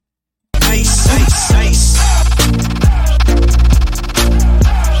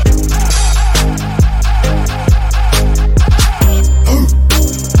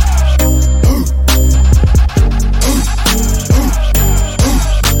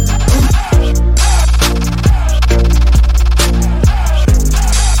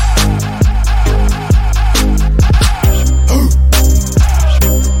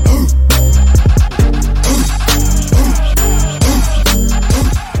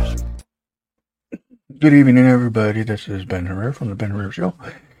Good evening, everybody. This is Ben Herrera from the Ben Herrera Show.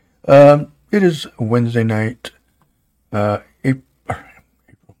 It is Wednesday night. It's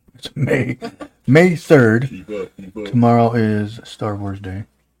May 3rd. Tomorrow is Star Wars Day.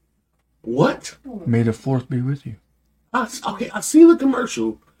 What? May the 4th be with you. I seen the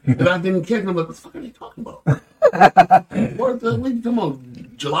commercial and I didn't catch. I'm like, what the fuck are they talking about? What are you talking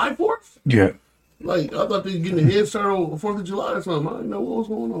about? July 4th? Yeah. Like, I thought they were getting a head start on 4th of July or something. I didn't know what was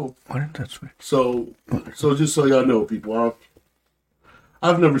going on. Why didn't that switch? So just so y'all know, people,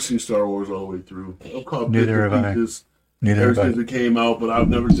 I've never seen Star Wars all the way through. I've caught Neither have I. Neither have I. Since it came out, but I've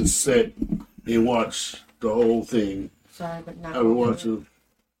never just sat and watched the whole thing. Sorry, but not. I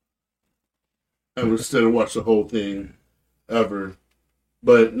haven't sat and watched the whole thing ever.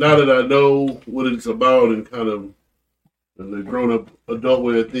 But now that I know what it's about and kind of the grown-up adult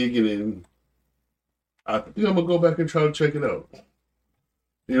way of thinking, and I think I'm going to go back and try to check it out.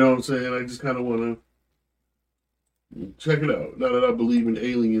 You know what I'm saying? I just kind of want to check it out. Now that I believe in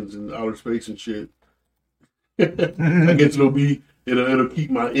aliens and outer space and shit, I guess it'll keep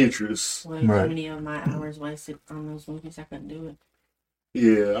my interest. Like, how many of my hours wasted on those movies? I couldn't do it.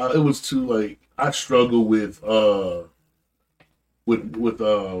 Yeah, it was too, like, I struggle with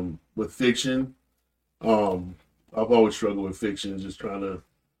fiction. I've always struggled with fiction, just trying to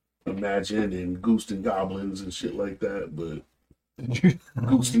imagine and Goose and Goblins and shit like that, but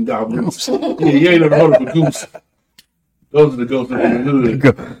Goose and Goblins. Yeah, you ain't never heard of a goose. Those are the ghosts from the hood.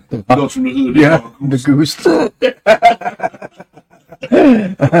 The ghosts from the hood. Yeah, the goose.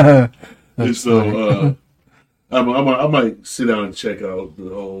 And so I might sit down and check out the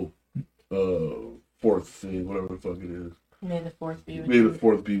whole fourth thing, whatever the fuck it is. May the 4th be with you. you. May the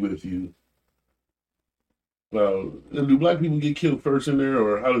 4th be with you. Now, do black people get killed first in there,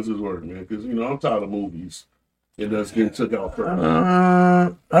 or how does this work, man? Because, I'm tired of movies and us getting took out first.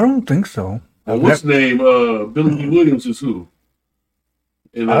 I don't think so. What's the name? Billy D. Williams is who?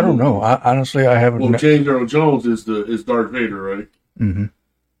 I don't know. Honestly, I haven't. Well, James Earl Jones is Darth Vader, right? Mm-hmm.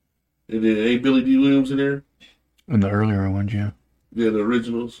 And then ain't Billy D. Williams in there? In the earlier ones, yeah. Yeah, the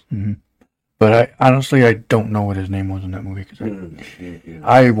originals. Mm-hmm. But I don't know what his name was in that movie because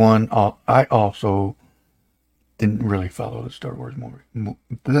I also didn't really follow the Star Wars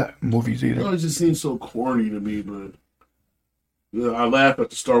movies either. It just seems so corny to me, but I laugh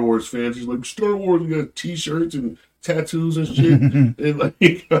at the Star Wars fans. He's like, Star Wars, we got T-shirts and tattoos and shit. And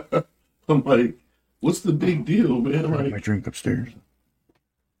like, I'm like, what's the big deal, man? Like, my drink upstairs.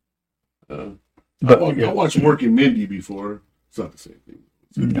 I watched Working Mindy before. It's not the same thing.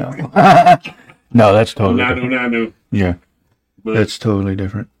 No. No, that's totally different. I know. Yeah. But that's totally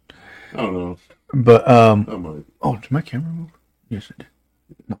different. I don't know. But, did my camera move? Yes, it did.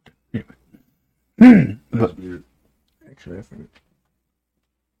 No, anyway. That's weird. Actually, I forgot.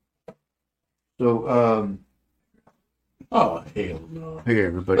 So, oh, hell no. Hey,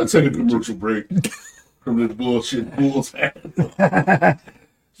 everybody. Let's take a commercial break from this bullshit Bulls hat.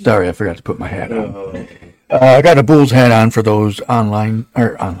 Sorry, I forgot to put my hat on. I got a Bulls hat on for those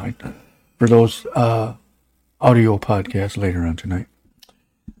for those audio podcasts later on tonight.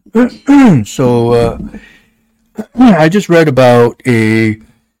 So, I just read about a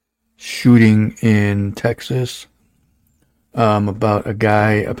shooting in Texas, about a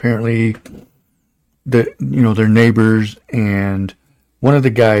guy, apparently, their neighbors, and one of the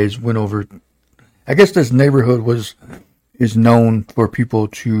guys went over. I guess this neighborhood is known for people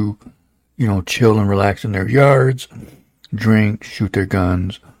to, chill and relax in their yards, drink, shoot their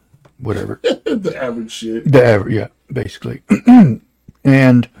guns, whatever. The average shit. Yeah, basically.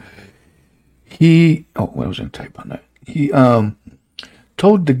 And I was going to type on that. He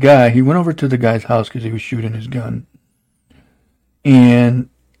told the guy, he went over to the guy's house because he was shooting his gun, and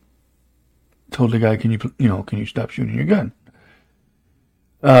told the guy, can you stop shooting your gun?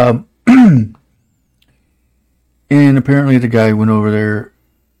 And apparently the guy went over there,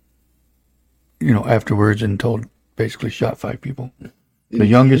 afterwards and basically shot 5 people. The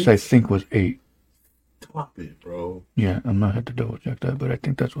youngest, I think, was 8. Stop it, bro. Yeah, I'm going to have to double check that, but I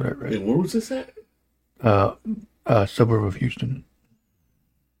think that's what I read. And where was this at? Suburb of Houston.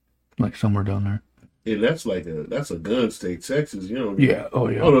 Like somewhere down there. And that's a gun state, Texas. You know. Yeah. Oh,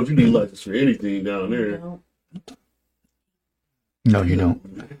 I yeah. don't know if you need license for anything down there. No, you don't.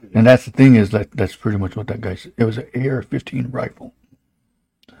 And that's the thing is that's pretty much what that guy said. It was an AR-15 rifle.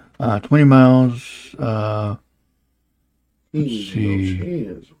 20 miles. Let's see.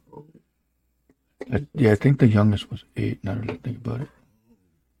 I think the youngest was 8. Now that I think about it.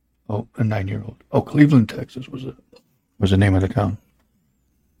 Oh, a 9-year-old. Oh, Cleveland, Texas was the name of the town.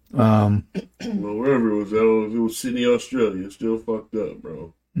 Well, wherever it was, it was Sydney, Australia. It's still fucked up,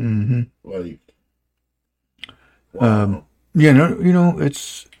 bro. Mm-hmm. Like, wow. Yeah, no,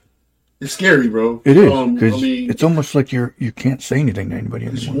 it's scary, bro. It is because it's almost like you can't say anything to anybody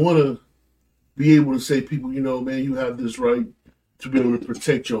anymore. You want to be able to say, people, man, you have this right to be able to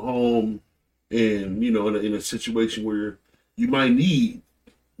protect your home, and in a situation where you might need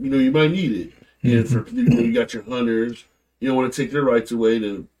it, and for you got your hunters, you don't want to take their rights away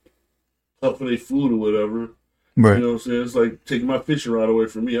to hunt for their food or whatever. Right. You know what I'm saying? It's like taking my fishing rod away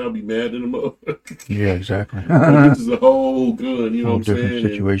from me. I'll be mad in the motherfucker. Yeah, exactly. This is a whole gun, you know what I'm different saying?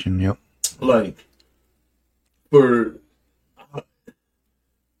 Situation, yep. Like, for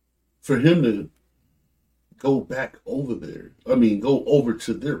him to go back over there, go over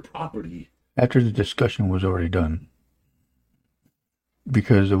to their property. After the discussion was already done.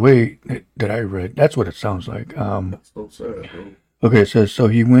 Because the way that I read, that's what it sounds like. That's so sad, bro. Okay, it says, so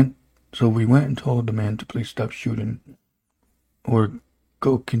we went and told the man to please stop shooting or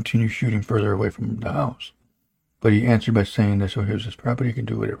go continue shooting further away from the house. But he answered by saying that, so here's his property, he can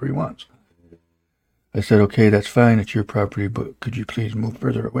do whatever he wants. I said, okay, that's fine, it's your property, but could you please move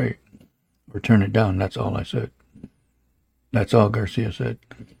further away or turn it down? That's all I said. That's all Garcia said.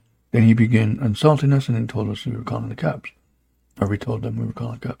 Then he began insulting us and then told us we were calling the cops. Or we told them we were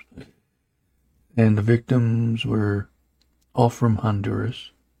calling the cops. And the victims were all from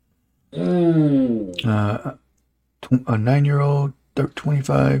Honduras. A 9-year-old,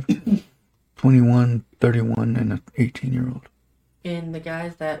 25, 21, 31, and an 18-year-old. And the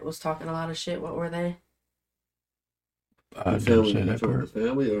guys that was talking a lot of shit, what were they? I didn't say that part. The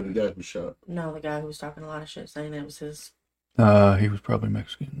family or the guy who shot? No, the guy who was talking a lot of shit, saying it was his. He was probably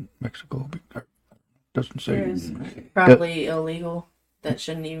Mexico. Doesn't say. Probably illegal. That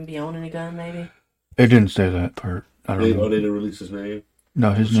shouldn't even be owning a gun, maybe. It didn't say that part. I don't know. They didn't release his name?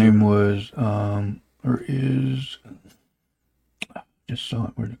 No, his name was, or is, just saw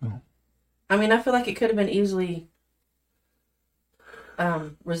it. Where'd it go? I feel like it could have been easily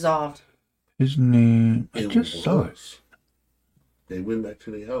resolved. His name, I just saw it. They went back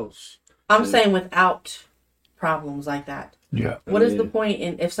to their house. I'm saying without problems like that. Yeah. What is the point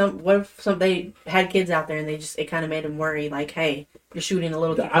in what if they had kids out there and it kind of made them worry, like, hey, you're shooting a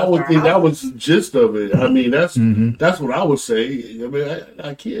little too close. I would think that was the gist of it. That's what I would say. I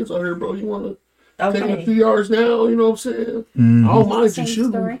got kids out here, bro. You want to take a few yards now? You know what I'm saying? Mm-hmm. I don't mind you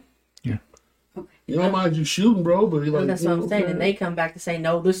shooting. Story? Yeah. You don't mind you shooting, bro, but that's what I'm saying. And they come back to say,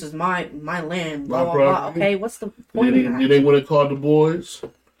 no, this is my land. Blah, blah, property. blah. Okay, what's the point of that? Then they went and called the boys.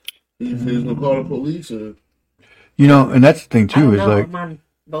 He's going to call the police. And and that's the thing too, is like. I'm on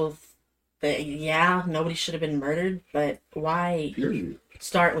both. Nobody should have been murdered, but why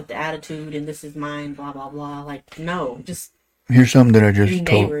start with the attitude and this is mine, blah, blah, blah. Like, no, just. Here's something that I just told.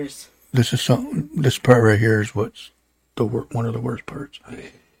 Neighbors. This part right here is what's one of the worst parts.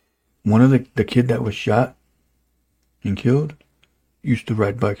 One of the kid that was shot and killed used to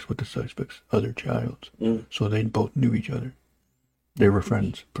ride bikes with the suspect's other child. So they both knew each other. They were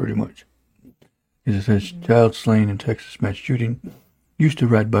friends, pretty much. It says, child slain in Texas mass shooting, used to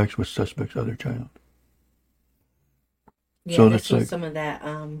ride bikes with suspect's other child. Yeah, so that's like some of that,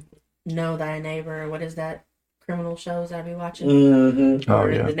 Know Thy Neighbor, what is that? Criminal shows I be watching. Mm-hmm. Oh,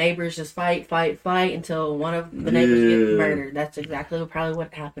 yeah. The neighbors just fight until one of the neighbors get murdered. That's exactly probably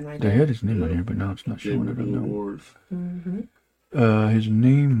what happened right there. They had his name on here, but now it's not showing it on there. Mm-hmm. His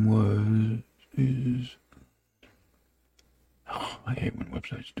name is. Oh, I hate when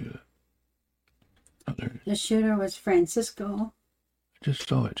websites do that. Oh, there it is. The shooter was Francisco. I just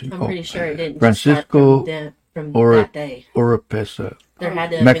saw it too. I'm pretty sure it didn't. Francisco from that day. Oropesa. There had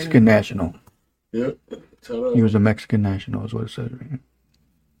to Mexican national. Yep. He was a Mexican national, is what it says right here.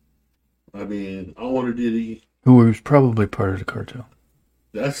 I wonder, did he? Who was probably part of the cartel.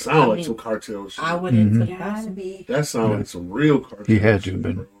 That sounds like some cartel shit. I wouldn't put it Gotta past him. be. That sounds like some real cartel He had to shit, have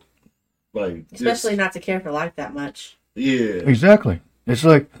been. bro. Like, Especially not to care for life that much. Yeah. Exactly. It's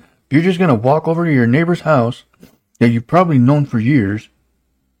like, you're just going to walk over to your neighbor's house that you've probably known for years,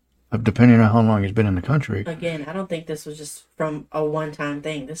 depending on how long he's been in the country. Again, I don't think this was just from a one-time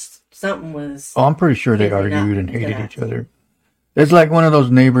thing. Something was... Oh, I'm pretty sure they argued and hated each other. It's like one of those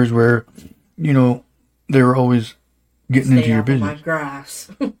neighbors where, they were always getting into Stay your off of my business.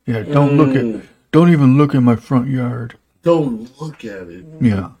 grass. Yeah, don't even look at my front yard. Don't look at it.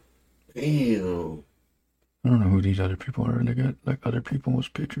 Yeah. Damn. I don't know who these other people are. They got like other people's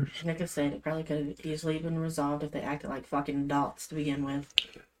pictures. Like I said, it probably could have easily been resolved if they acted like fucking adults to begin with.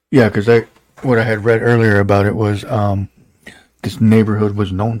 Yeah, because what I had read earlier about it was this neighborhood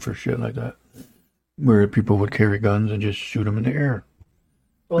was known for shit like that, where people would carry guns and just shoot them in the air.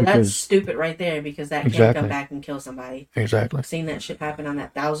 Well, that's stupid right there, because that can't come back and kill somebody. Exactly. I've seen that shit happen on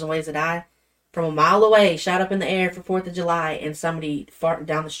that 1,000 Ways to Die. From a mile away, shot up in the air for 4th of July, and somebody farting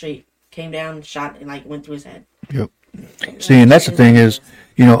down the street came down, shot, and like went through his head. Yep. See, and that's the thing is,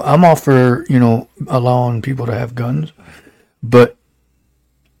 I'm all for, allowing people to have guns, but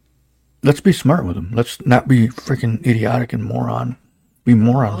let's be smart with them. Let's not be freaking idiotic and be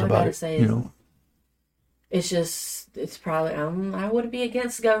morons about it. It's just, it's probably, I would be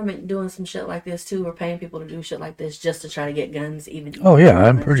against government doing some shit like this too, or paying people to do shit like this just to try to get guns. Oh yeah,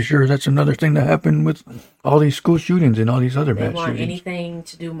 I'm pretty sure that's another thing that happened with all these school shootings and all these other mass shootings. They want anything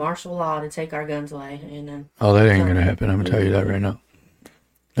to do martial law to take our guns away, and then that ain't gonna happen. I'm gonna tell you that right now.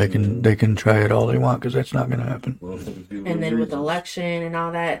 They can try it all they want, because that's not gonna happen. And then with election and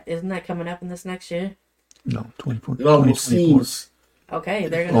all that, isn't that coming up in this next year? No, 2024. It almost seems. Okay,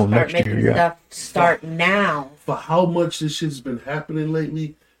 they're going to start making stuff start now. For how much this shit's been happening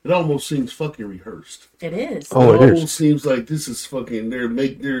lately, it almost seems fucking rehearsed. It is. It almost seems like this is fucking,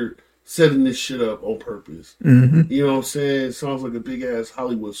 they're setting this shit up on purpose. Mm-hmm. You know what I'm saying? It sounds like a big ass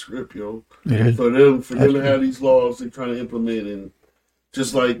Hollywood script, yo. It is. For them to have these laws they're trying to implement, and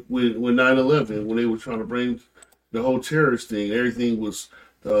just like with 9/11, when they were trying to bring the whole terrorist thing, everything was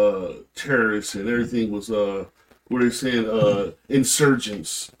terrorists, and everything was what they're saying,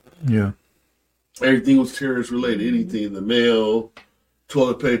 insurgents. Yeah. Everything was terrorist related. Anything, the mail,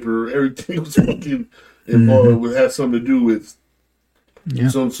 toilet paper, everything was fucking involved. Would have something to do with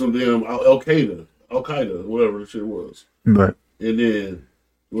some damn Al Qaeda, whatever the shit was. Right. And then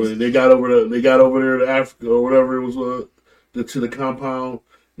when they got over there to Africa or whatever it was, to the compound,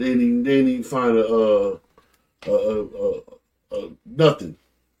 they didn't find nothing.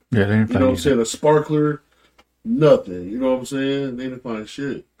 Yeah, they didn't find. You know what I'm saying? A sparkler. Nothing. You know what I'm saying? They didn't find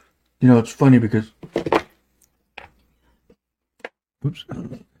shit. It's funny because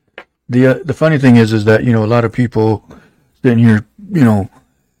the funny thing is that a lot of people sitting here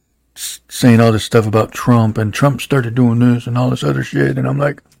saying all this stuff about Trump, and Trump started doing this and all this other shit, and I'm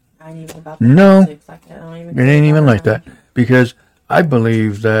like, no, it ain't even like that, because I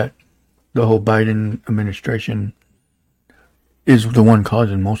believe that the whole Biden administration is the one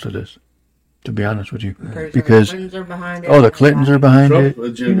causing most of this. To be honest with you, because the Clintons are behind it.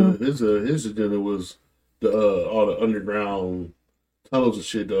 Agenda, his agenda was all the underground tunnels and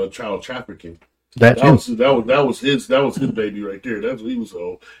shit, child trafficking. That was his baby right there. That's what he was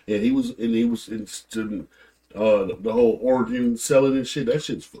on, and he was into the whole organ selling and shit. That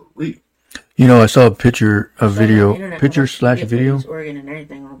shit's for real. I saw a picture, video. Organ and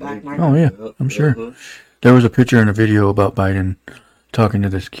everything on the black market. Oh yeah, I'm sure. There was a picture and a video about Biden talking to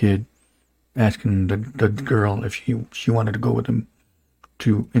this kid, asking the girl if she wanted to go with him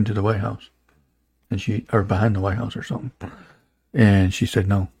into the White House, or behind the White House or something, and she said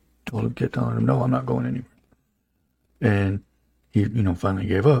no. Kept telling him, no, I'm not going anywhere, and he finally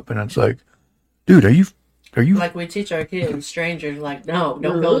gave up. And it's like, dude, are you like we teach our kids, strangers, like, no,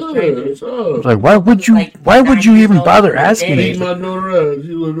 don't go with strangers. Like, why would you even bother asking me? You went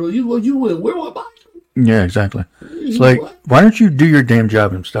where was I? Yeah, exactly. It's like, why don't you do your damn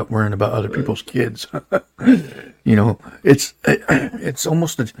job and stop worrying about other people's kids? It's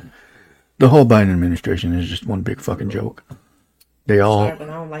almost the whole Biden administration is just one big fucking joke. They all. I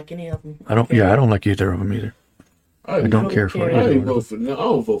don't like any of them. I don't like either of them either. I don't care for it. I don't vote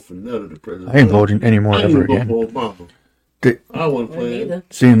for none of the presidents. I ain't voting anymore ever again. I wasn't playing.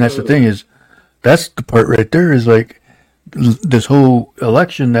 See, and that's the thing is, that's the part right there is like this whole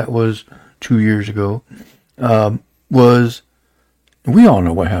election that was 2 years ago was, we all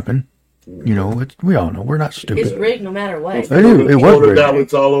know what happened. We all know. We're not stupid. It's rigged no matter what. It was rigged.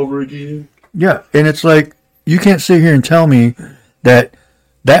 Ballots all over again. Yeah, and it's like, you can't sit here and tell me that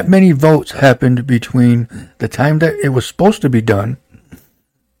many votes happened between the time that it was supposed to be done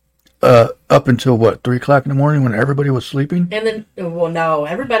up until 3 o'clock in the morning when everybody was sleeping. And then, no,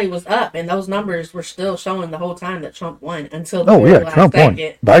 everybody was up, and those numbers were still showing the whole time that Trump won until the Trump won.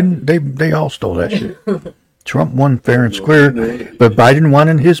 Biden, they all stole that shit. Trump won fair and square, but Biden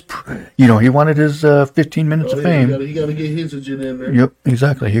wanted his, he wanted his 15 minutes of fame. He got to get his agenda in there. Yep,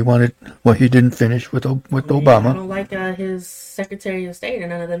 exactly. He wanted what he didn't finish with Obama. I don't like his Secretary of State or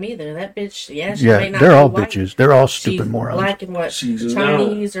none of them either. That bitch, she might not they're be all white. bitches. They're all stupid She's morons. black and what? She's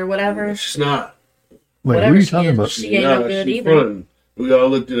Chinese or whatever. She's not. Wait, Whatever who are you she talking is, about? she ain't no good either. Frontin'. We all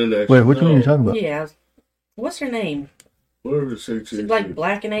looked into that. Wait, which one are you talking about? Yeah. What's her name? Whatever the She's like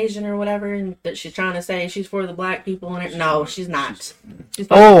black and Asian or whatever, and that she's trying to say she's for the black people. And no, she's not. She's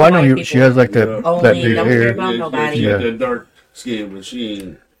for Oh, the I know white you. people. She has like that big don't care hair. about nobody. She got that dark skin, but she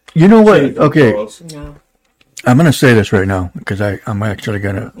ain't. You know what? Okay, No. I'm gonna say this right now because I'm actually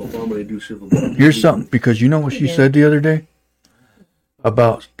gonna. Obama ain't do shit for black Here's people. something, because you know what she said the other day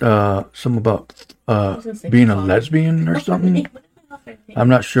about being a lesbian or something. I'm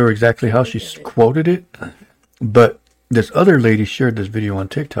not sure exactly how she quoted it, but this other lady shared this video on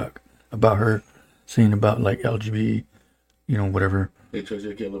TikTok about her saying about like LGBT, whatever. They trust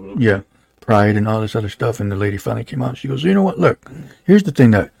you can't live it up. Yeah, pride and all this other stuff. And the lady finally came out and she goes, you know what? Look, here's the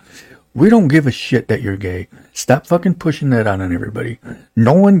thing that we don't give a shit that you're gay. Stop fucking pushing that on everybody.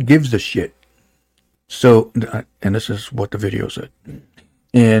 No one gives a shit. So, and this is what the video said.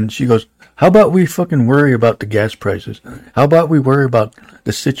 And she goes, how about we fucking worry about the gas prices? How about we worry about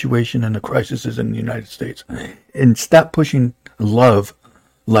the situation and the crises in the United States? And stop pushing love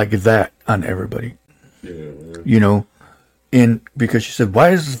like that on everybody. Yeah, And because she said,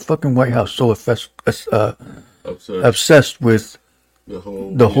 why is the fucking White House so obsessed with the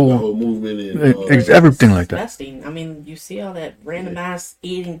whole movement and everything like that? Disgusting. I mean, you see all that random ass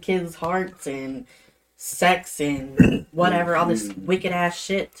eating kids' hearts and sex and whatever, all this wicked ass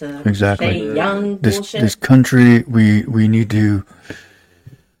shit to stay young bullshit. This country, we need to,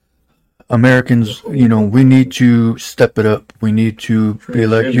 Americans, we need to step it up. We need to be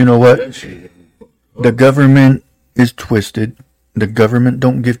like, you know what? The government is twisted. The government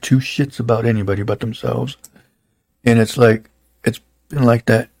don't give two shits about anybody but themselves. And it's been like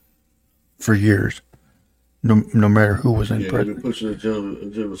that for years. No matter who was in president. They've been pushing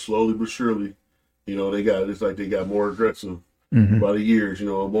agenda slowly but surely. They got more aggressive by the years,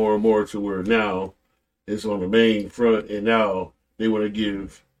 more and more to where now it's on the main front, and now they want to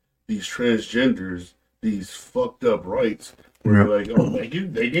give these transgenders these fucked up rights. Where they're like, oh, they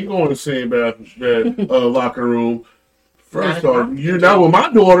can go in the same locker room. First off, you're not with my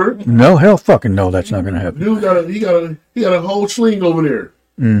daughter. No, hell fucking no, that's not gonna happen. Dude he got a whole sling over there.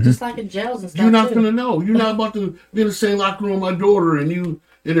 Mm-hmm. Just like in jails and stuff. You're not gonna know. You're not about to be in the same locker room with my daughter, and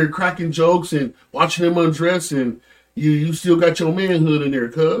they're cracking jokes and watching them undress, and you still got your manhood in there,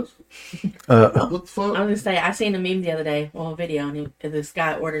 cuz. What the fuck? I was gonna say, I seen a meme the other day, a video, and this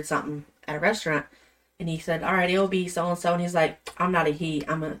guy ordered something at a restaurant, and he said, "All right, it'll be so and so," and he's like, "I'm not a he,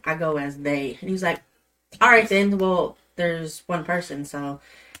 I go as they," and he's like, "All right then, well, there's one person, so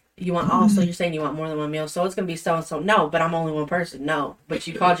you want so you're saying you want more than one meal, so it's gonna be so and so." "No, but I'm only one person." "No, but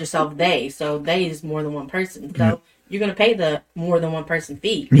you called yourself they, so they is more than one person, so you're gonna pay the more than one person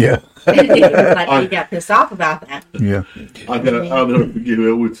fee." Yeah. He got pissed off about that. Yeah. I'll never forget.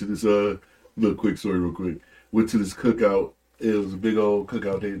 I went to this little quick story, real quick. Went to this cookout. It was a big old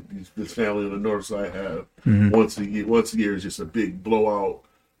cookout. This family on the north side have once a year. It's just a big blowout,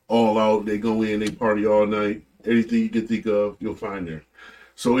 all out. They go in, they party all night. Anything you can think of, you'll find there.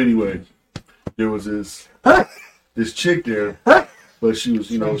 So anyway, there was this chick there, but she was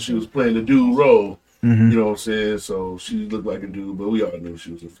playing the dude role. You know what I'm saying? So she looked like a dude, but we all knew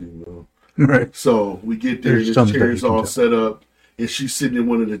she was a female. Right. So we get there, the chair's all set up, and she's sitting in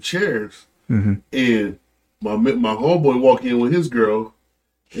one of the chairs. And my homeboy walked in with his girl,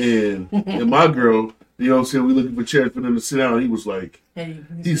 and my girl, you know what I'm saying? We looking for chairs for them to sit down. He was like,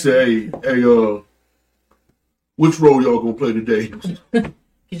 he said, hey, which role y'all gonna play today?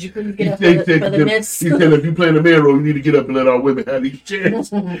 Because you couldn't get up for the miss. He said, if you playing the man role, you need to get up and let our women have these chairs.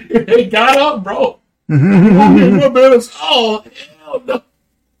 They got up, bro. Oh, hell no.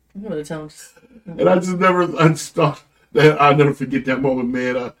 And I just thought that I'll never forget that moment,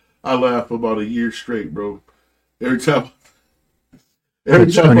 man. I laughed for about a year straight, bro. Every time I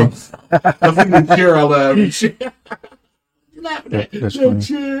think the chair, I laugh. You're laughing at that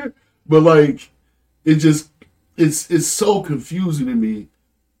chair. But like, it's so confusing to me.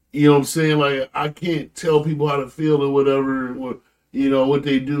 You know what I'm saying? Like, I can't tell people how to feel or whatever. What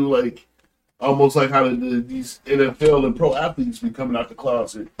they do. Like, almost like how these NFL and pro athletes be coming out the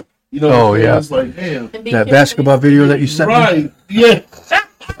closet. Oh yeah. It's like, damn. That basketball video that you sent me. Right. Yeah.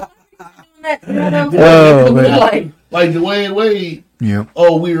 Oh man. Like the way. Yeah.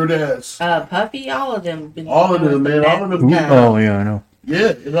 Oh, weird ass. Puffy, all of them. All of them, man. All of them. Oh yeah, I know. Yeah,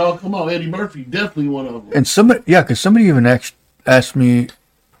 it all come out. Eddie Murphy, definitely one of them. And because somebody even asked me,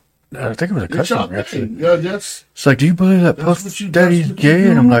 I think it was a It's y'all customer actually. thing. Yeah, that's It's like, do you believe that That's Puff what you- Daddy's that's what you gay?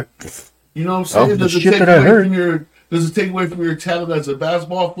 And do. I'm like, you know what I'm saying. the shit that I heard. Does it take away from your talent as a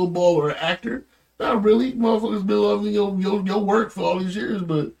basketball, football, or actor? Not really. Motherfuckers been loving your work for all these years,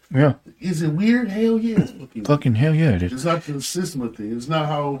 but yeah, is it weird? Hell yeah, it's fucking hell yeah, it is. It's not the system of things. It's not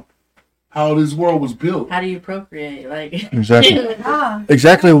how this world was built. How do you procreate? Like Exactly. Ah,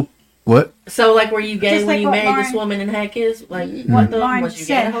 Exactly. What? So, like, were you gay Just when like you what married this Lauren- woman and had kids? Like, what the- Lauren was you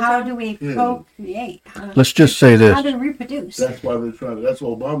gay the said, whole how time? do we Yeah. procreate? Let's just say this. How to reproduce? That's why they're trying to. That's why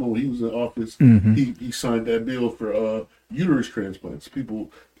Obama, when he was in office, Mhm. he signed that bill for uterus transplants.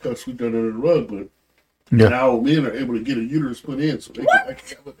 People got swept under the rug, but Yeah. now men are able to get a uterus put in, so they can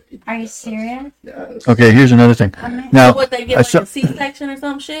actually have a baby. Are you serious? Yes. Okay, here's another thing. Now, So what, they get I like saw- a C-section or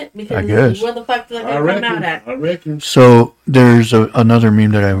some shit? Because guess. where the fuck did I they come reckon. out at? I reckon. so there's another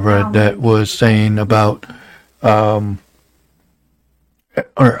meme that I read that was saying about,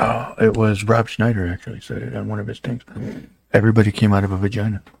 it was Rob Schneider actually said it on one of his things. Everybody came out of a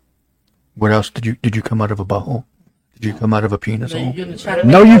vagina. What else did you come out of a butthole? Did you come out of a penis So hole? you're gonna try to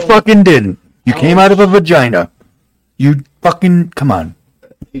No, make you it- fucking didn't. You came out of a vagina. You fucking come on.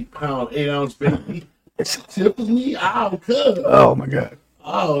 8-pound, 8-ounce baby. Tipples me out, cuz. Oh my god.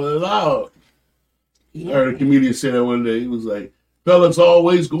 Oh. I heard a comedian say that one day. He was like, fellas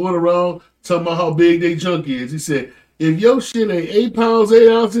always going around talking about how big they junk is. He said, if your shit ain't 8 pounds, 8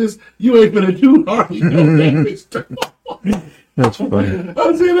 ounces, you ain't gonna do hardly no damage. That's funny.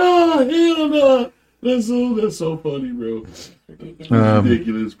 I said, oh, hell no. That's so funny, bro. It's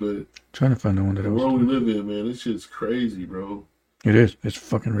ridiculous, but Trying to find the one that the I was. world we live in, man, this shit's crazy, bro. It is. It's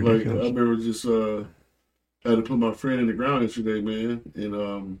fucking Like, I ridiculous. remember just had to put my friend in the ground yesterday, man,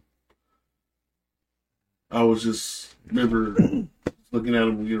 and I was just remember looking at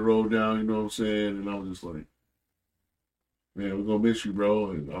him get rolled down, you know what I'm saying, and I was just like, man, we're gonna miss you,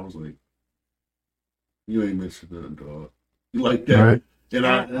 bro. And I was like, you ain't missing nothing, dog. You like that? Right. And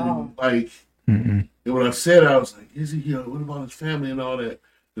Mm-mm. and when I said, I was like, is he here? What about his family and all that?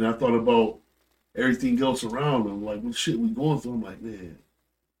 And I thought about everything else around him, like what shit we going through. I'm like, man,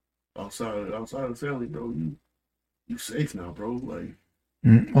 outside of the family, bro, you safe now, bro. Like,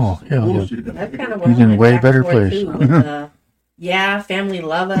 Oh hell yeah. bullshit. That's kind of what He's I in a went way back better for, place. too, with, yeah, family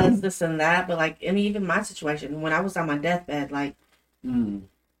love us, this and that, but like, and even my situation when I was on my deathbed, like, Mm.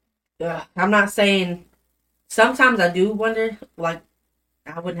 I'm not saying. Sometimes I do wonder, like,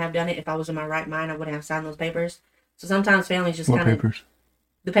 I wouldn't have done it if I was in my right mind. I wouldn't have signed those papers. So sometimes families just What kind of papers?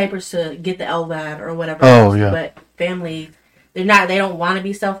 the papers to get the LVAD or whatever. Oh, else. yeah. But family, they don't want to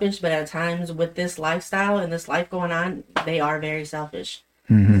be selfish, but at times with this lifestyle and this life going on, they are very selfish.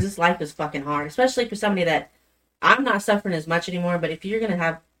 Mhm. Because this life is fucking hard, especially for somebody that I'm not suffering as much anymore. But if you're gonna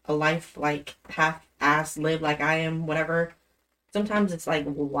have a life like half-ass live like I am, whatever, sometimes it's like,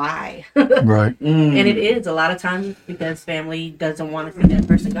 why? Right. And it is a lot of times because family doesn't want to see that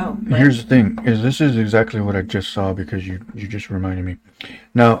person go. But Here's the thing: this is exactly what I just saw because you just reminded me.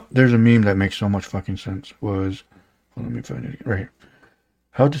 Now, there's a meme that makes so much fucking sense. Was let me find it again. Right here.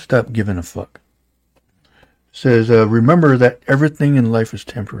 How to stop giving a fuck. It says, remember that everything in life is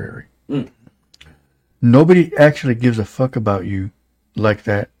temporary. Nobody actually gives a fuck about you like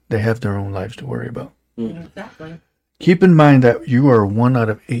that. They have their own lives to worry about. exactly. Keep in mind that you are 1 out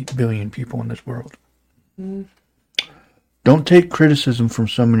of 8 billion people in this world. Don't take criticism from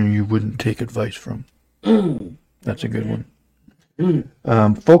someone you wouldn't take advice from. That's a good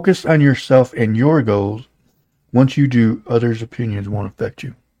one. Focus on yourself and your goals. Once you do, others' opinions won't affect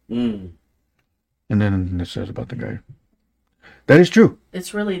you. And then it says about the guy. That is true.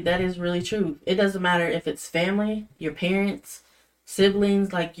 That is really true. It doesn't matter if it's family, your parents,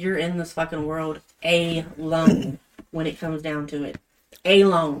 siblings, like you're in this fucking world alone when it comes down to it.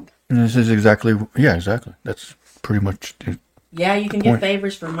 Alone. And this is exactly. That's pretty much it. Yeah, you can Good get point.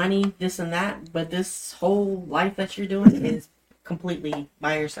 favors for money, this and that, but this whole life that you're doing is completely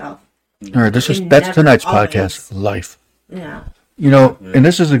by yourself. All right, that's never tonight's always- podcast. Life. Yeah. You know, and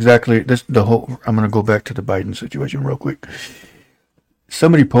this is exactly the whole. I'm going to go back to the Biden situation real quick.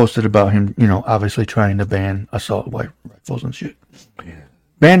 Somebody posted about him, obviously trying to ban assault rifles and shit.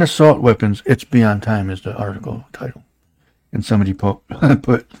 Ban assault weapons. It's beyond time is the article title. And somebody put,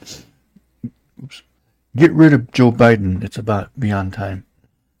 get rid of Joe Biden. It's about beyond time.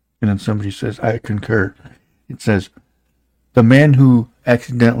 And then somebody says, I concur. It says, the man who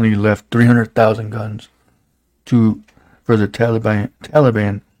accidentally left 300,000 guns for the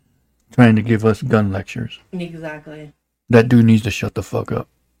Taliban trying to give us gun lectures. Exactly. That dude needs to shut the fuck up.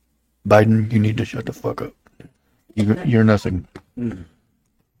 Biden, you need to shut the fuck up. You're nothing. Mm.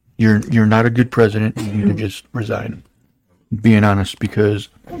 You're not a good president. You need to just resign. Being honest, because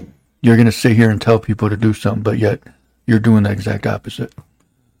you're going to sit here and tell people to do something, but yet you're doing the exact opposite.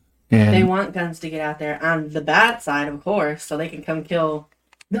 And They want guns to get out there on the bad side, of course, so they can come kill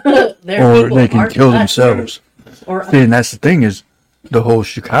their or people. they can kill us. themselves. Or See, and that's the thing is the whole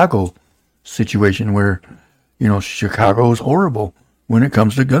Chicago situation where, Chicago is horrible when it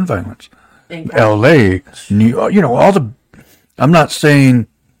comes to gun violence. L.A., all the. I'm not saying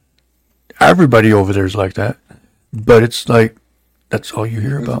everybody over there is like that, but it's like that's all you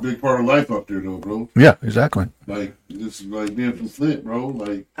hear That's about. a big part of life up there, though, bro. Yeah, exactly. Like, this is like being from Flint, bro.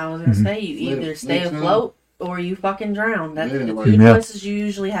 Like, I was gonna say, you either stay Flint, afloat or you fucking drown. That's Yeah, the like- two Yeah. choices you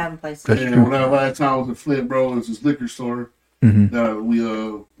usually have in places. That's and true. when I last time I was in Flint, bro, it was this liquor store Hmm. that we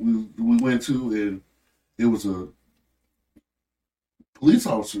went to, and it was a police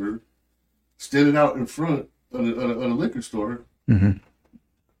officer standing out in front of the liquor store Hmm.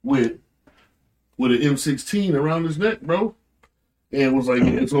 with an M16 around his neck, bro, and was like,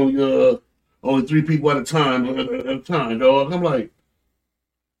 it's only 3 people at a time, dog. I'm like,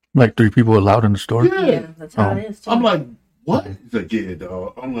 Like 3 people allowed in the store. yeah. Yeah, that's how Oh. it is. Too. I'm like, what? He's like, yeah,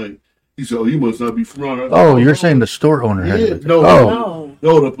 dog. I'm like, he said, oh, you must not be from around. Oh, you're saying the store owner had Yeah, it. no. Oh. No.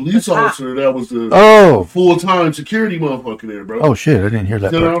 No, the police The cop. officer that was the Oh. full-time security motherfucker there, bro. Oh shit! I didn't hear that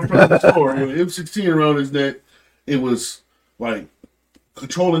Stood out in front of part. the store with an M16 around his neck. It was like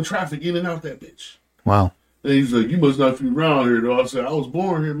controlling traffic in and out that bitch. Wow. And he's like, you must not be around here, though. I said, I was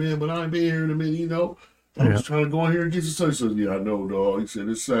born here, man, but I ain't been here in a minute, I was Yeah. trying to go in here and get some stuff. He said, yeah, I know, dog. He said,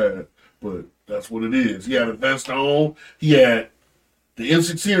 it's sad, but that's what it is. He had a vest on. He had the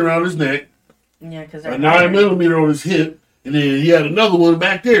M16 around his neck, Yeah, because a 9mm on his hip, and then he had another one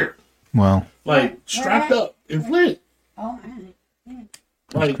back there, Wow. like strapped up in Flint. Oh, man.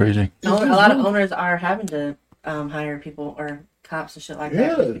 That's Like, crazy. it's A just lot of rude. owners are having to hire people or cops and shit like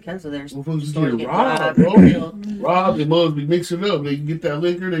Yeah. that because of their Motherfuckers stores get getting robbed, robbed. bro. killed. Rob, they must be mixing it up. They can get that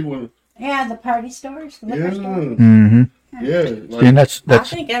liquor. They want Yeah, the party stores, the to, liquor stores. Hmm. yeah. Like, And that's I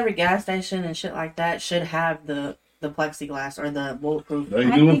think every gas station and shit like that should have the plexiglass or the bulletproof. they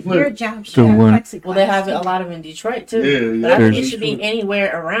I doing think your Flint. job should So have when- plexiglass. Well, they have a lot of them in Detroit too. Yeah, But I think it There's- should be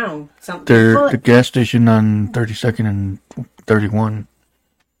anywhere around something. the gas station on 32nd and 31.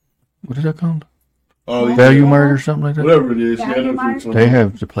 What is that called? Oh, yeah. Value Mart or something like that. Whatever it is. Yeah, Value that's what Mart? it's on. They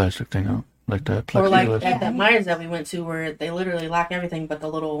have the plastic thing out, like that Or like plexiglass. at that Myers that we went to, where they literally lock everything but the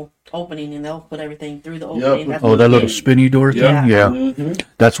little opening, and they'll put everything through the opening. That's Oh, what that they little do. spinny door thing. Yeah. Yeah, Mhm.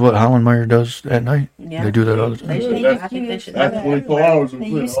 that's what Hollandmeyer does at night. Yeah. They do that all the They time. should. That's- I think they should. That's have that 24 everywhere. hours in The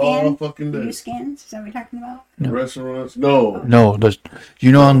Flint U-scan? all fucking day. U-scans, is that what you're talking about? No. Restaurants? No. No,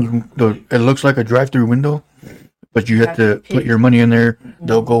 on the it looks like a drive-through window, but you have to put your money in there.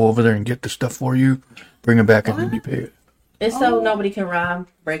 They'll go over there and get the stuff for you, bring it back, and then you pay it. It's so nobody can rob,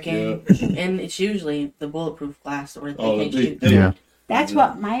 break in, and it's usually the bulletproof glass or they Oh, can't they- shoot. they- Yeah, That's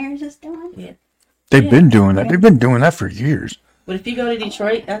what Myers is doing? they've been doing that. They've been doing that for years. But if you go to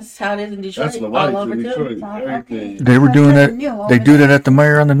Detroit, that's how it is in Detroit. That's the all life over in too. Detroit. Oh, Everything. They were That's doing nothing that. new They over do there. that at the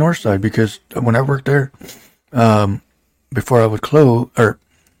Meyer on the north side because when I worked there, before I would close, or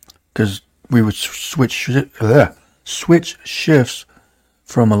because we would switch shifts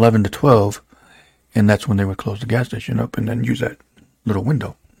from 11 to 12, and that's when they would close the gas station up and then use that little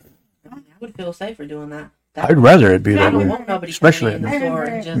window. I would feel safer doing that. I'd rather it be I that don't way, want nobody especially coming at in the night. store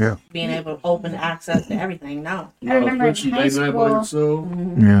and just Yeah. being able to open access to everything. No. I remember in Especially high late night by school,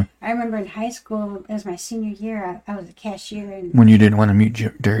 yourself. Yeah, I remember in high school, it was my senior year, I was a cashier and when you didn't want to meet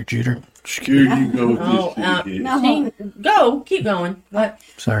Derek Jeter. Here you go with Oh, this shit. kid. no, Go, keep going. But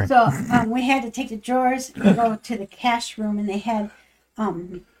Sorry. so we had to take the drawers and go to the cash room, and they had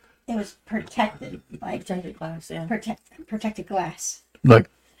it was protected, like protected glass, yeah. protected glass, Like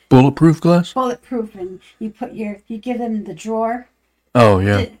bulletproof glass? bulletproof, and you give them the drawer Oh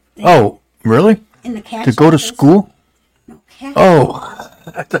yeah. They- Oh really? in the cash To go to office. school? No, cash. Oh,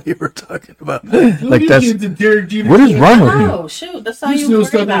 I thought you were talking about Who like you that's get the Derek Jeter? what is wrong with you? Oh, shoot. That's all You you still worried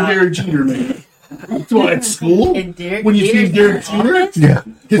stuck on about. Derek Jeter, man. So at school, And Derek, when you see Derek Jeter, Yeah,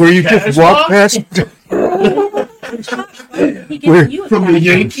 his where you cash just walk box past. He Where- giving you a from the cash.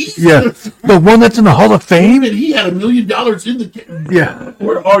 Yankees, Yeah, the one that's in the Hall of Fame. and he had $1 million in the. Yeah.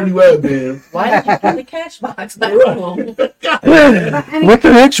 Where are you at, man? Why did you put the cash box back home? But, I mean, What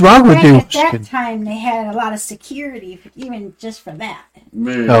the heck's wrong with back you? at that time, they had a lot of security, even just for that.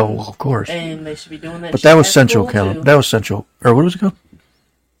 Man, Oh, of course. And they should be doing that. But shit that was at Central, school, Callum. too. That was Central, or what was it called?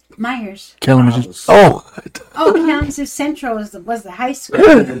 Myers. Kalamazoo. Oh, Oh, Kalamazoo Central was the high school.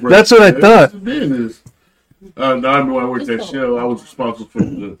 that's what I thought. That's the business. I remember when I worked at Shell, I was responsible for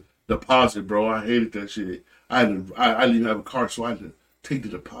the deposit, bro. I hated that shit. I didn't even have a car, so I had to take the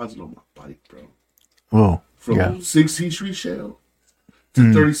deposit on my bike, bro. Oh, From yeah. 16th Street Shell to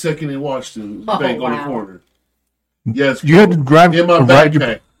 32nd in Washington, bank on the corner. Yes, You had to drive in my to ride your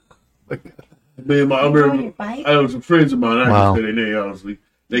backpack. Man, I remember I was some friends of mine. I Wow. can say their name, honestly.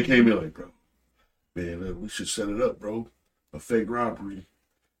 They came in like, bro, man, we should set it up, bro. A fake robbery.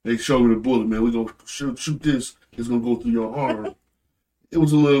 They showed me the bullet, man. We gonna shoot this. It's gonna go through your arm. It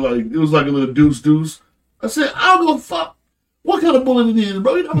was like a little deuce. I said, I don't give a fuck what kind of bullet it is,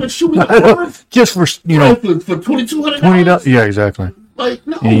 bro. You're not gonna shoot me in the arm just for for $2,200. $20. Yeah, exactly. Like,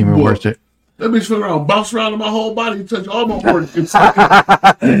 no, Ain't even boy. worth it. That bitch went around, bounce around in my whole body, touch all my organs.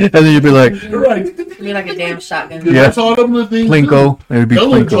 And then you'd be like, Right. It'd be like a damn shotgun. Yeah. That's all them little things. Plinko. It'd be That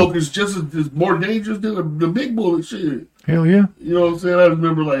little Plinko. joke is just as more dangerous than the big bullet shit. Hell yeah. You know what I'm saying? I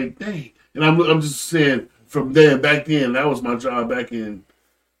remember like, dang. And I'm just saying, from there, back then, that was my job back in,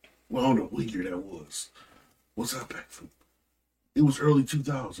 well, I don't know what year that was. What's that back from? It was early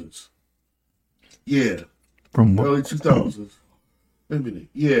 2000s. Yeah. From what? Early 2000s. Wait a minute.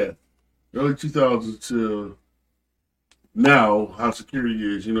 Yeah. Early 2000s to now, how security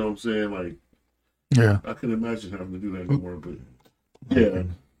is, you know what I'm saying? Like, Yeah. I couldn't imagine having to do that anymore, but yeah.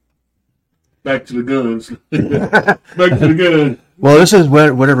 Back to the guns. Back to the gun. Well, this is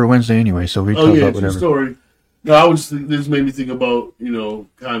whatever Wednesday anyway, so we talk Oh, yeah, about true whatever. story. No, this made me think about,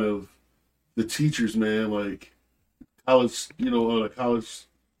 kind of the teachers, man, like college, on the college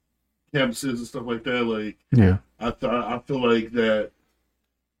campuses and stuff like that. Like, Yeah. I feel like that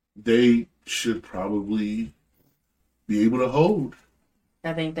they should probably be able to hold.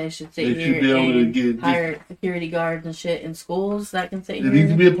 I think they should sit They here should be able to and get hire security guards and shit in schools that can sit It needs to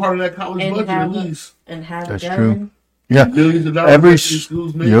here be a part of that college and budget at have least. and have That's a gun. true. Yeah. Millions of dollars Every in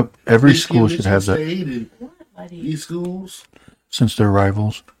schools, man. Yep. Every Michigan, school should Michigan have that State and Buddy. these schools. since they're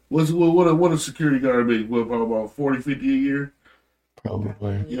rivals. What a security guard make? What, about 40, 50 a year?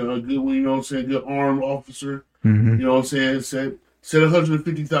 Probably. A good one, you know what I'm saying? Good armed officer. Mm-hmm. You know what I'm saying? Set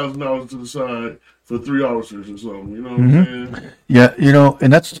 $150,000 to the side for 3 officers or something. You know what I'm saying? Yeah,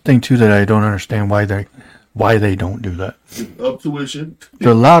 and that's the thing too that I don't understand why they don't do that. Up tuition.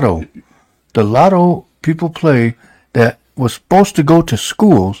 The lotto people play that was supposed to go to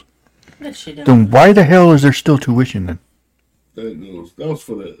schools. That shit don't- Then why the hell is there still tuition then?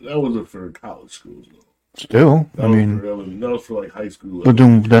 That wasn't for college schools though. Still, That was for like high school. but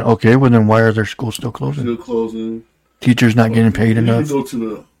then okay, well then why are their schools still closing? Still closing. Teachers not getting paid You enough. can go to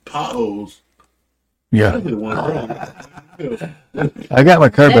the potholes. Yeah, I hit one earlier. I got my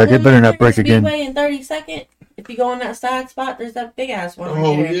car That back. It one better in not break Speedway again. in 32nd. If you go on that side spot, there's that big ass one.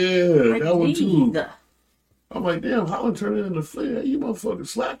 Oh right there. yeah, Like, that one too. geez. I'm like, damn, Holland turned it into flare. You motherfucking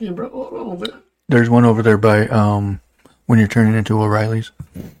slacking, bro. Hold on, man. There's one over there by when you're turning into O'Reilly's.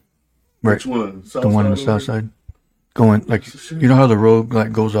 Right, Which one? the one on the south side. Going like you know how the road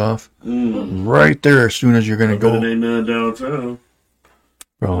like goes off right there as soon as you're gonna Go. go. There ain't none downtown.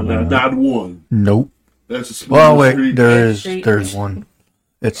 Bro, Not one. nope. That's a small Well, wait, street. there's one.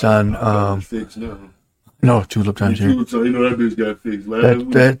 It's on Fixed now. no Tulip Times here. You know that bitch got fixed last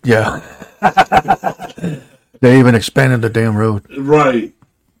week. That yeah. They even expanded the damn road. Right.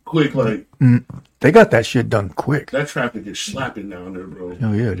 Quick, like They got that shit done quick. that traffic is slapping down there, bro.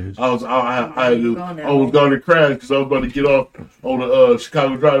 Hell yeah, dude. I was going to crash because I was about to get off on the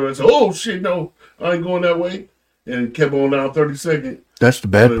Chicago Drive. I said, "Oh shit, no, I ain't going that way," and kept on down 32nd. That's the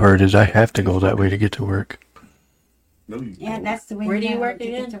bad part is I have to go that way to get to work. No, you Yeah, that's the way. Where do you go work to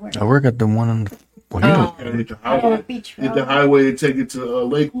get again? to work. I work at the one on the Oh. gotta hit the Oh, highway. Beach Hit the Road. highway and take it to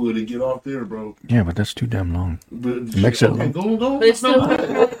Lakewood and get off there, bro. Yeah, but that's too damn long. But Makes it okay, long. go. But it's still No,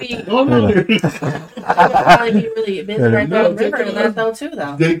 probably be, go on there. probably be really busy right there on the river and that though too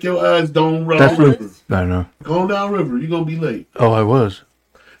though. Take your ass down That's river. what I know. Go down river. You're gonna be late. Oh, I was.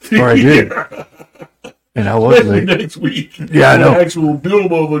 Or I did. And I was Especially late. next week. Yeah, I know. The actual bill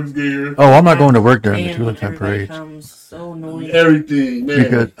motherfuckers get here. Oh, I'm not going to work during the Man, Tulip Time everybody parade comes so annoying. Everything, man.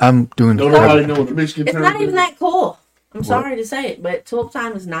 because I'm doing the Don't nobody parade. know the Michigan It's not even tournament. that cool. I'm sorry to say it, but Tulip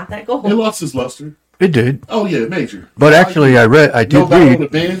Time is not that It cool. lost its luster. It did, Oh yeah, major. but actually, I no did battle of the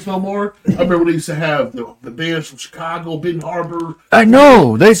read. bands no more. I remember they used to have the bands from Chicago, Benton Harbor. I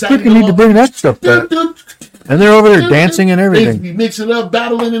know they freaking need to bring that stuff back, and they're over there dancing and They used to everything. be mixing up,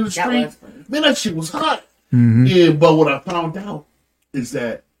 battling in the That street. was fun. Man, that shit was hot. Mm-hmm. Yeah, but what I found out is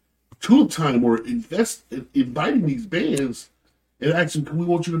that Tulip Time were inviting these bands and asking, "Can we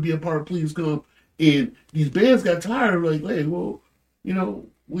want you to be a part? Please come." And these bands got tired. Like, hey, well,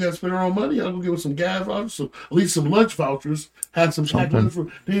 We got to spend our own money. Y'all go give us some gas vouchers, at least some lunch vouchers. Have some Something. for.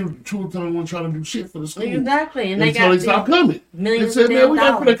 They Tooltown won't try to do shit for the school. Exactly, and And they so got they stopped coming. They millions said, of man, we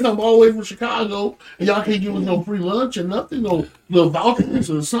not dollars. gonna come all the way from Chicago, and y'all can't give us no free lunch or nothing, no little vouchers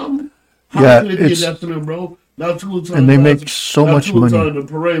or something. How Yeah, can it be it's- that to them, bro? Now Tooltown And they lasts- make so now much Tooltown, money. The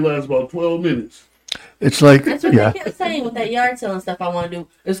parade lasts about 12 minutes. It's like, That's what yeah, they kept saying with that yard sale and stuff I want to do.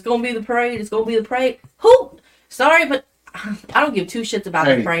 It's going to be the parade. It's going to be the parade. Who? Sorry, but I don't give two shits about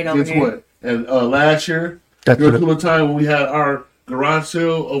the parade over guess here. what? And last year, That's there what was a time when we had our garage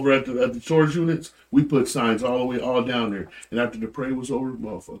sale over at the storage units. We put signs all down there. And after the parade was over,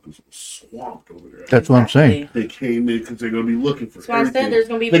 motherfuckers were swamped over there. that's what I'm saying. They came in because they're going to be looking for That's why I everything. said there's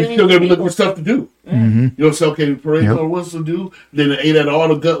going to be They millions still of going to be looking people. for stuff to do. Mm-hmm. You know, so okay, the parade Yep. told us to do. Then they ate at all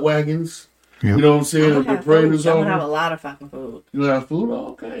the gut wagons. Yep. You know what I'm I'm saying? gonna If the have parade food. is I'm gonna have a over, lot of fucking food. you have food? Oh,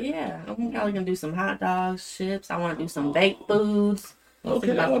 okay. Yeah, I'm probably gonna do some hot dogs, chips. I want to do some baked foods. Okay,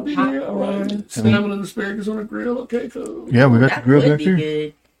 Think about I'll be some here. All right. popcorn. Salmon and asparagus on the grill. Okay, cool. Yeah, we got the That grill would back be there.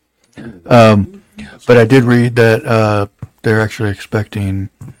 good. But I did read that they're actually expecting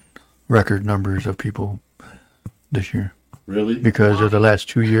record numbers of people this year Really? because of the last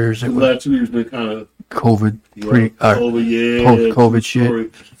 2 years. It The was last 2 years been kind of COVID, COVID, post-COVID shit. story.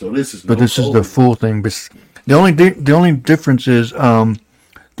 So this is but no this is the COVID. full thing. But the only difference is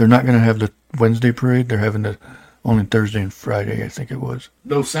they're not going to have the Wednesday parade. They're having the only Thursday and Friday. I think it was,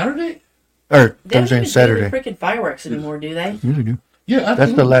 No Saturday. or They don't Thursday and even do Saturday. the freaking fireworks anymore, do they? Usually do. Yeah, That's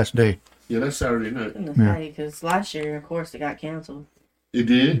absolutely. the last day. Yeah, that's Saturday night. Yeah. Because last year, of course, it got canceled. It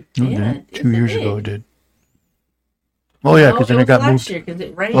did. No, it Yeah, didn't. yes, 2 it years did. ago it did. Oh yeah, because then it was got last moved. year because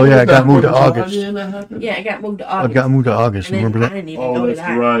it rained. Oh, yeah, it got moved to July August. then that happened? Yeah, it got moved to It August. got moved to August. And then Remember I that? didn't even Oh, go to that's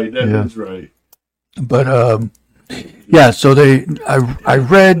that. right. That Yeah. is right. But yeah. So I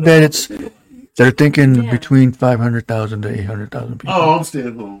read that they're thinking Yeah. between 500,000 to 800,000 people. Oh, I'm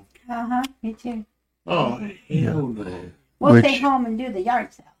staying home. Me too. Oh, hell no. We'll Which- stay home and do the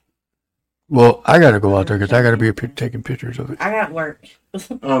yard sale. Well, I got to go out there because I got to be taking pictures of it. I got work.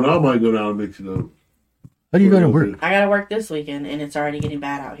 Oh, no, I might go down and mix it up. How do you got to work? I got to work this weekend, and it's already getting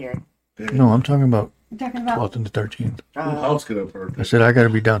bad out here. Damn. No, I'm talking about I'm talking about 12th and the 13th. Who Uh, house can I park I at? said I got to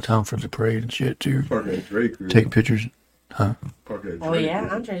be downtown for the parade and shit too. Park at Drake. Or Take pictures. Park at Drake. oh yeah,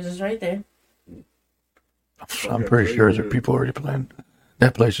 or- Andres is right there. I'm pretty sure there's people already planned.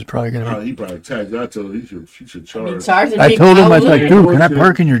 That place is probably going to Oh, be. he probably tagged. I told him she should I mean, charge. charging I people. told him, I was would. like, dude, can I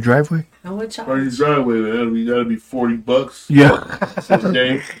park in your driveway? I would Park your charge. driveway, man. That'll be $40 Yeah. a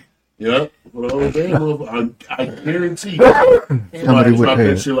day. Yep. For the whole day, motherfucker. I guarantee Somebody somebody would dropped pay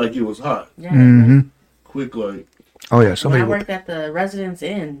that it. shit like it was hot. Yeah. Mm-hmm. Quick, like. Oh yeah, When somebody I would. worked at the Residence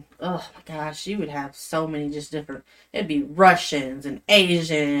Inn, oh my gosh, you would have so many just different. It'd be Russians and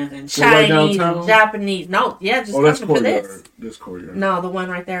Asians and So right Chinese downtown? and Japanese. No, yeah, just Oh, that's coming for this. courtyard. That's courtyard. No, the one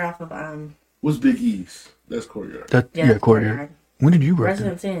right there off of What's Big East? That's courtyard. That, yeah, courtyard. When did you work there?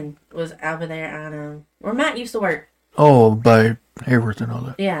 Residence Inn was over there on where Matt used to work. Oh, by Hayworth and all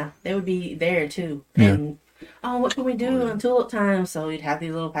that. Yeah, they would be there too. Yeah. And what can we do on tulip time? So you'd have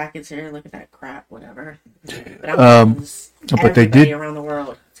these little packets here. Look at that crap, whatever. But but they did- around the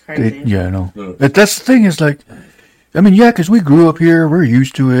world. It's crazy. Yeah, I know. Yeah. But that's the thing is like, I mean, yeah, because we grew up here, we're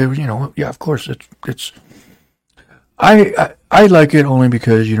used to it. You know, yeah, of course it's. I like it only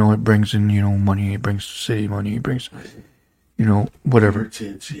because it brings in money. It brings city money. It brings whatever.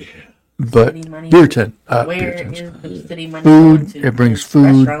 Tents, yeah. But City money. beer tent, Where beer tent. is the city money Food, going to? it brings Because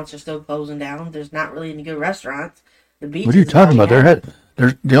food. Restaurants are still closing down. There's not really any good restaurants. The beaches. What are you is all talking about? have.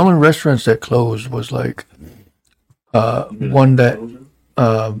 There's the only restaurants that closed was like one that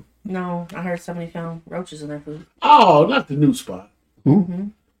No, I heard somebody found roaches in their food. Oh, not the new spot.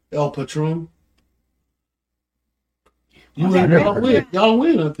 who? El Patron. Was that Y'all Red win. Rock? Y'all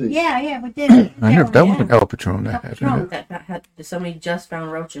win, I think. Yeah, we did. I never. That Yeah. wasn't El Patron. That El had Patron. it. That had somebody just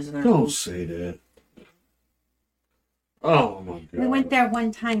found roaches in their Don't food. say that. Oh my god. We went there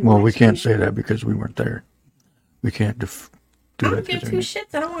one time. Well, we last can't week. say that because we weren't there. We can't do I don't that. give 'cause two they're-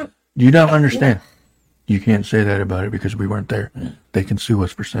 shits. I don't want. You don't understand. You can't say that about it because we weren't there. They can sue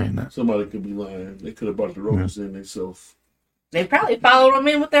us for saying that. Somebody could be lying. They could have brought the roaches in themselves. They probably followed them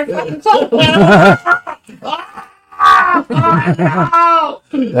in with their fucking clothes.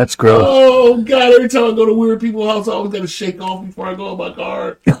 That's gross. Oh god! Every time I go to weird people's house, I always got to shake off before I go in my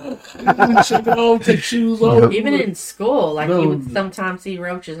car. Shake it off, take shoes off. Even in school, like No. you would sometimes see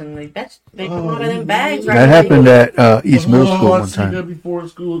roaches and they come Oh, out of them bags. yeah. Right That away. happened at East Middle School I've one seen that time. before in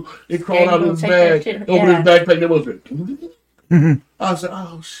school. It Yeah, crawled you out of gonna his take bag, that shit- opened yeah. his backpack. That was it. Mhm. I said,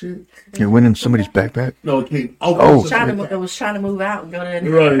 "Oh shit!" It went in somebody's backpack. No, it came. Oh. It was trying to move out and go to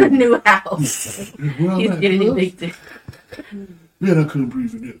a Right. new house. Well, He's that getting close. addicted. Man, I couldn't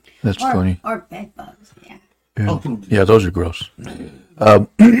breathe in it. That's funny. Or bed bugs, yeah. Yeah, those are gross. All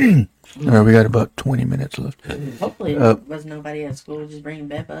right, we got about 20 minutes left. Hopefully, there was nobody at school just bringing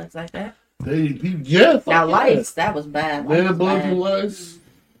bed bugs like that. Now lice, that was bad. Man, bugs and lice.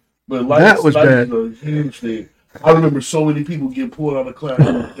 But lice, That was bad. Is a huge thing. I remember so many people getting pulled out of class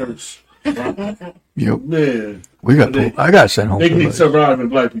with nurse. Yep. Man. I got sent home. They can't survive in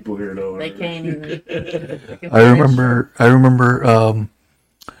black people here, though. They can't even. I remember,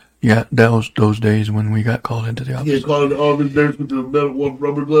 yeah, that was those days when we got called into the office. Yeah, calling the office nurse with the metal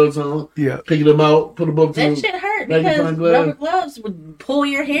rubber gloves on. Yeah. Picking them out, put them up to That shit hurt because rubber gloves would pull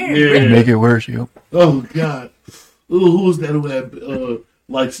your hair. Yeah. Make it worse, yep. Oh, God. Ooh, who was that who had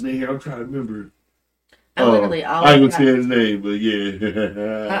lights in their hair? I'm trying to remember. I literally I ain't gonna say his name, but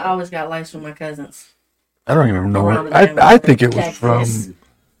yeah. I always got lice from my cousins. I don't even know where. I think it was from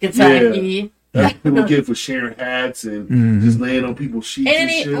Kentucky. That's what people get for sharing hats and just laying on people's sheets and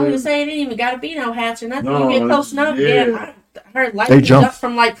shit. I was saying, it ain't even got to be no hats or nothing. No, you get close enough, I heard lice They jump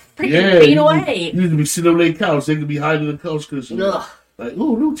from like freaking feet away. You need to be sitting on their couch. They could be hiding in the couch cushion. Ugh. Like,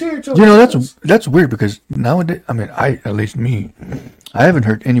 ooh, new territory. You know, that's weird because nowadays, I mean, at least me, I haven't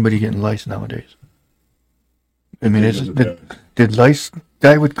heard anybody getting lice nowadays. I mean, did lice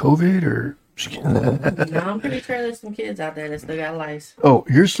die with COVID or? No, I'm pretty sure there's some kids out there that still got lice. Oh,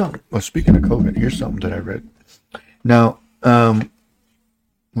 here's something. Well, speaking of COVID, here's something that I read. Now,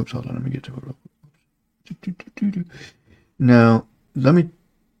 whoops, hold on, let me get to it. Now,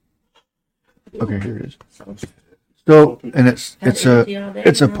 okay, here it is. So, and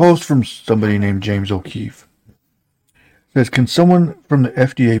it's a post from somebody named James O'Keefe. It says, "Can someone from the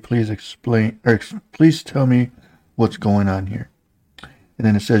FDA please explain, or please tell me what's going on here?" And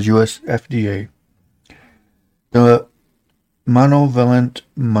then it says U.S. FDA. The monovalent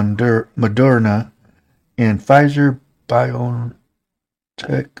Moderna and Pfizer BioNTech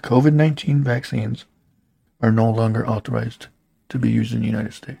COVID-19 vaccines are no longer authorized to be used in the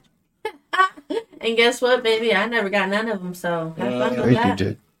United States. And guess what, baby? I never got none of them, so have fun with that. You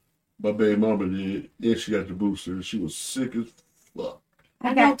did. My baby mama did. Then she got the booster. She was sick as fuck.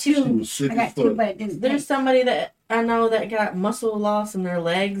 I got two. She was sick as fuck. But it didn't There's somebody that I know that got muscle loss in their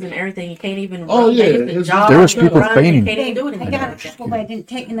legs and everything. You can't even. Oh, run. yeah. There was people fainting. Can't even do it I anymore. got a couple, but I didn't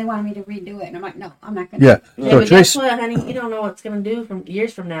take, and they wanted me to redo it, and I'm like, no, I'm not gonna. Yeah. Yeah, So but guess what, honey? You don't know what's gonna do from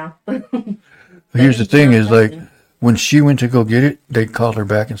years from now. here's the thing: is like when she went to go get it, they called her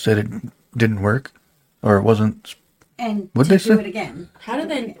back and said it didn't work, or it wasn't. And What'd to they say? do it again. How do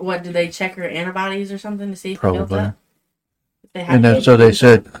they? What did they check her antibodies or something to see if it built Probably. up? And then so they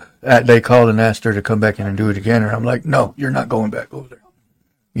said they called and asked her to come back in and do it again, and I'm like, no, you're not going back over there.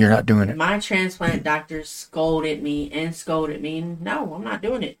 You're not doing it. My transplant doctor scolded me. No, I'm not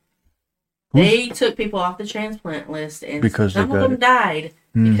doing it. They took people off the transplant list, and Because some they of got them it. died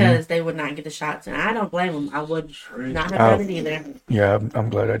Mhm. because they would not get the shots, and I don't blame them. I would not have done it either. Yeah, I'm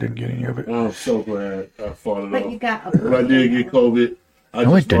glad I didn't get any of it. I'm so glad I fought it But off. you got a When I did get COVID, I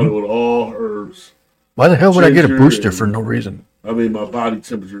No, I just fought it didn't. with all herbs. Why the hell would I get a Ginger booster and- for no reason? I mean, my body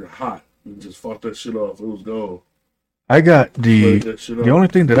temperature hot. And just fought that shit off. It was gone. I got Burnt that shit the off. only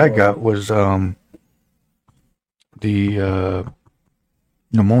thing that I got was the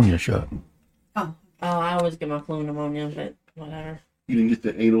pneumonia shot. Oh, I always get my flu pneumonia, but whatever. You didn't get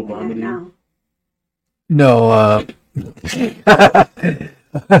the anal vomiting? no. No,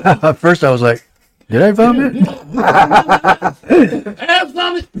 at first I was like, did I vomit? Ass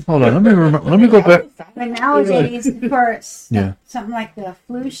vomit! Hold on, let me go back. But nowadays, for Yeah. something like the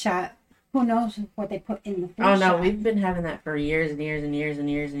flu shot, who knows what they put in the flu Oh shot? no, we've been having that for years and years and years and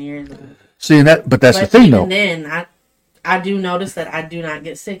years and years. See, but that's the thing even though. then, I do notice that I do not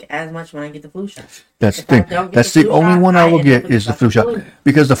get sick as much when I get the flu shot. That's the If I thing. don't get That's the the flu only shot, one I I will end get up with is the flu shot. flu.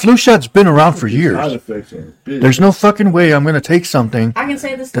 Because the flu shot's been around for Side years. effects are big. There's no fucking way I'm going to take something. I can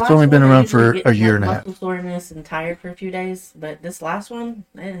say this That's last only been one, I around usually for get, a year and a half. muscle soreness and tired for a few days, but this last one,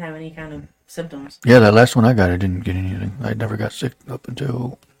 I didn't have any kind of symptoms. Yeah, that last one I got, I didn't get anything. I never got sick up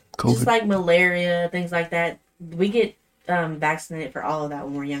until Just COVID. like malaria, things like that. We get vaccinated for all of that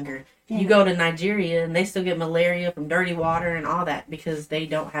when we're younger. You go to Nigeria and they still get malaria from dirty water and all that because they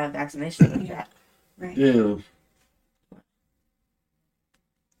don't have vaccination like that. Right. Yeah.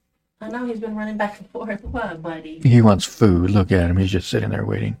 I know he's been running back and forth. What, buddy? He wants food. Look at him. He's just sitting there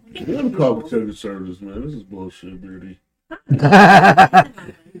waiting. Let me call protective service, man. This is bullshit, Beardy.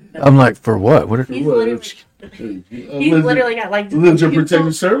 I'm like, for what? What? He's What? literally, he's literally got like Legend pupils,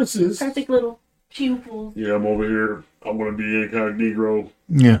 Protective Services. perfect little pupils. Yeah, I'm over here. I'm gonna be incognito.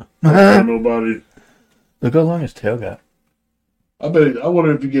 Yeah. Don't tell nobody. Look how long his tail got. I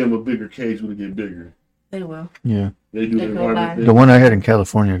wonder if you gave him a bigger cage, would it get bigger? They will. Yeah. They do They the go environment by. thing. The one I had in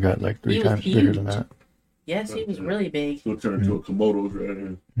California got like 3 He was times bigger huge. than that. Yes, he was really big. So turn into a Komodo's right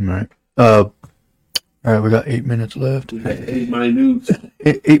here. Right. All right, we got 8 minutes left. We got 8 minutes.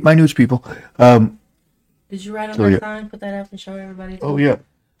 Eight minutes, people. Did you write on So, that yeah. sign? Put that up and show everybody. Oh yeah.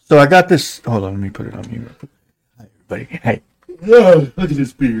 So I got this. Hold on, let me put it on you. Hi, everybody. Hey, Oh, look at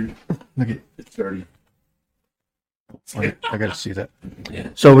this beard. look at. It's dirty. I got to see that.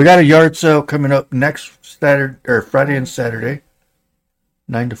 So we got a yard sale coming up next Saturday or Friday and Saturday,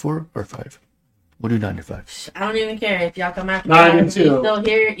 9 to 4 or 5. We'll do 9 to 5. I don't even care if y'all come after 9 me. until. Still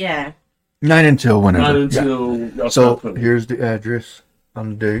here? Yeah. 9 until whenever. Not Yeah. until y'all So stop coming. here's the address on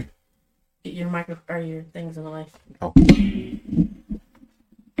the date. Get your micro or your things in the way. Oh.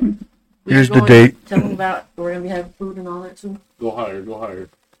 We Here's were the going- date. Tell them about we're gonna be having food and all that too. Go higher. Go higher.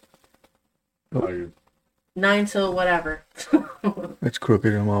 Go higher. 9 till whatever. It's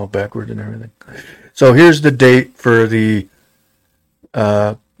crooked and all backwards and everything. So here's the date for the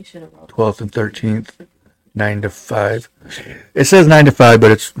You should have wrote. 12th and 13th, 9 to 5. It says 9 to 5,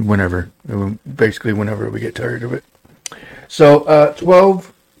 but it's whenever. Basically, whenever we get tired of it. So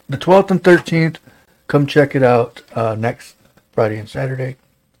the 12th and 13th, come check it out next Friday and Saturday.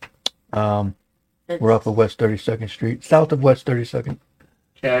 We're off of West 32nd Street, south of West 32nd.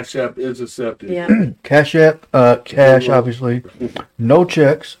 Cash App is accepted. Yeah. Cash app, cash, obviously. No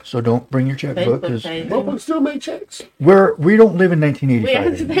checks, so don't bring your checkbook Facebook because page. Motherfuckers still make checks. we don't live in We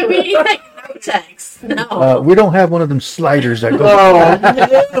 1985 anymore. we take no checks. No. We don't have one of them sliders that go. Oh,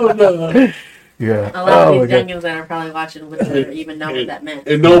 hell no. Yeah. A lot of my these God. youngins that are probably watching would never even know what that meant.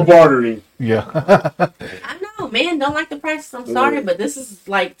 And no bartering. Yeah. I know, man. Don't like the prices. I'm sorry, but this is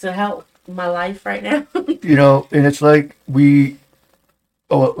like to help my life right now. You know, and it's like we.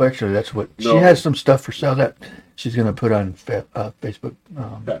 Oh, well, actually, that's what she No. has some stuff for sale that she's gonna put on Facebook.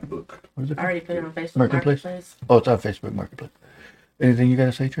 That book. What is it? I already put it on Facebook Marketplace? Marketplace. Oh, it's on Facebook Marketplace. Anything you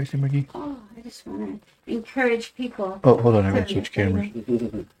gotta say, Tracy McGee? Oh, I just want to encourage people. Oh, hold on, I gotta switch cameras.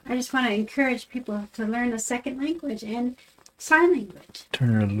 I just want to encourage people to learn a second language and sign language.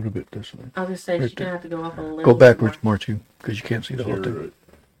 Turn it a little bit this way. I'll just say Right she's gonna have to go up a little. Go bit backwards more. more too, because you can't see the whole thing.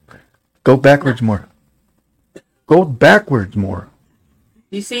 Sure. Go backwards more. Go backwards more.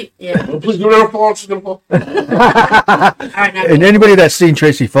 You see? Yeah. Oh, please do not fall. She's gonna fall. All right, now And anybody that's seen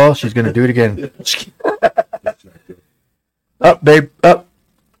Tracy fall, she's gonna do it again. Up, babe, up,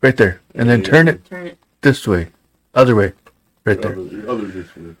 right there, and then turn it turn it. this way, other way, right there. Other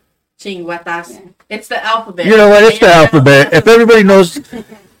this way. Chinguetas. It's the alphabet. You know what? It's the Yeah. alphabet. If everybody knows,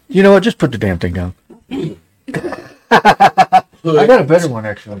 you know what? Just put the damn thing down. I got a better one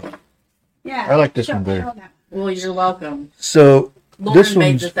actually. Yeah. I like this show- one better. show that. Well, you're welcome. So Lauren this made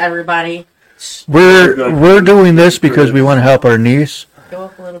one's this, everybody. we're doing this because we want to help our niece, Go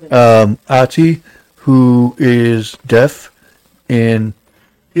up a little bit. Ati, who is deaf and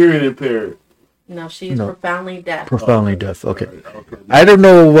Hearing impaired. No, she's No. profoundly deaf. profoundly deaf. Okay. Okay. I don't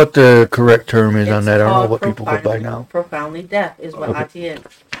know what the correct term is on It's that. I don't know called what people go by now. Profoundly deaf is what Okay. Ati is.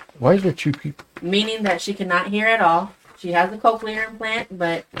 Why is there two people? Meaning that she cannot hear at all. She has a cochlear implant,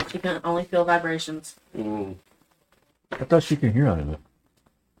 but she can only feel vibrations. Mm. I thought she can hear out of it.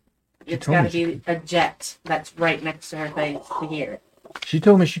 It's told got me to be a jet that's right next to her face to hear it. She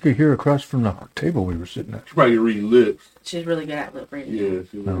told me she could hear across from the table we were sitting at. She probably can read lips. She's really good at lip reading.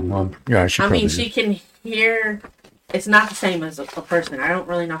 Yeah. Yeah, she I probably mean, is. she can hear. It's not the same as a person. I don't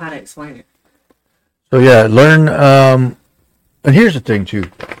really know how to explain it. So yeah, learn. And here's the thing too.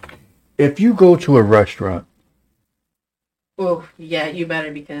 If you go to a restaurant, Oh, yeah, you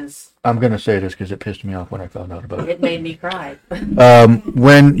better because I'm gonna say this because it pissed me off when I found out about it. it made me cry.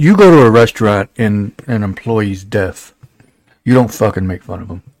 When you go to a restaurant and an employee's deaf, you don't fucking make fun of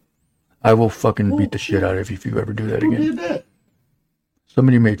them. I will fucking beat the shit out of you if you ever do that Who again. did that?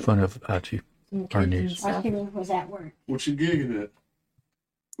 Somebody made fun of Achi. Our Kids niece. and stuff. Arthur was at work. What's she gigging at?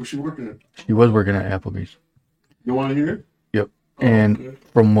 What's she working at? She was working at Applebee's. You want to hear it? Yep. Oh, And okay.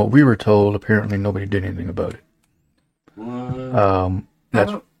 from what we were told, apparently nobody did anything about it. What? I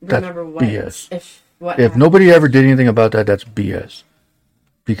That's don't remember what. BS. If what If happened. nobody ever did anything about that, that's BS.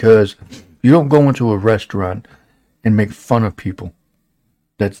 Because you don't go into a restaurant and make fun of people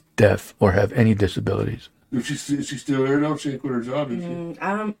that's deaf or have any disabilities. Is she still there though? She ain't quit her job, is she?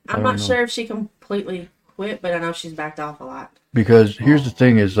 I'm don't not know. sure if she completely quit, but I know she's backed off a lot. Because here's the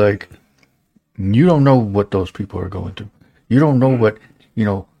thing is like, you don't know what those people are going through. You don't know what, you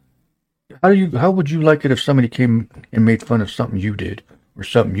know, how would you like it if somebody came and made fun of something you did or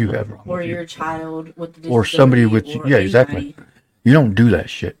something you have wrong Or with your you? child with the Or somebody with, disability, or yeah, exactly. anybody. You don't do that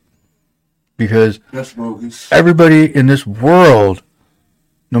shit. Because That's bogus. everybody in this world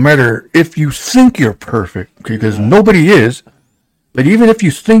no matter if you think you're perfect, because nobody is, but even if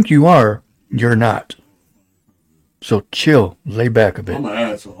you think you are, you're not. So chill, lay back a bit. I'm an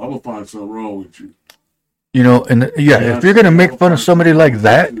asshole. I'm gonna find something wrong with you. You know, and if you're gonna make fun of somebody like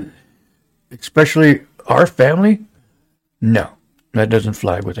that, especially our family, no, that doesn't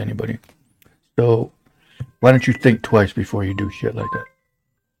fly with anybody. So why don't you think twice before you do shit like that?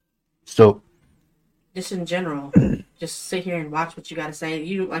 So, just in general, just sit here and watch what you got to say.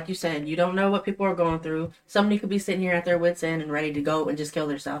 You, like you said, you don't know what people are going through. Somebody could be sitting here at their wits' end and ready to go and just kill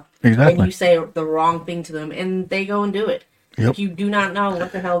themselves. exactly. And you say the wrong thing to them, and they go and do it. Yep. Like, you do not know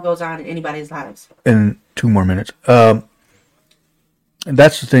what the hell goes on in anybody's lives. And 2 more minutes. And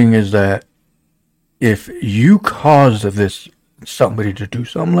that's the thing, is that if you cause somebody to do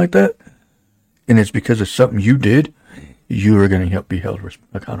something like that, and it's because of something you did, you are going to be held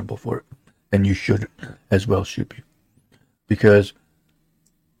accountable for it. And you should be. Because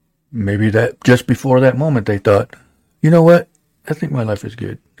maybe that just before that moment they thought, you know what, I think my life is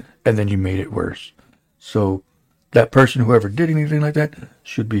good. And then you made it worse. So that person, whoever did anything like that,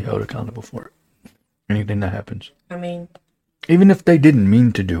 should be held accountable for it. Anything that happens. I mean, even if they didn't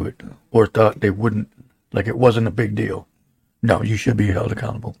mean to do it or thought they wouldn't, like it wasn't a big deal. No, you should be held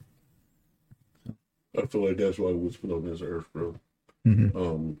accountable. I feel like that's why we was put on this earth, bro.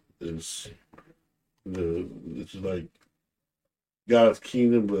 Mm-hmm. It's like God's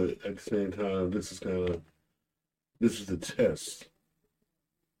kingdom, but at the same time, this is the test.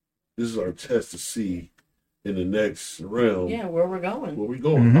 This is our test to see in the next realm. yeah, where we're going. Where we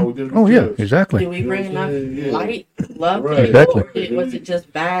going? Mm-hmm. How we gonna be Oh yeah, judged. exactly. Did we bring You know what enough I'm saying? light, love, Right. to people, Exactly. or was it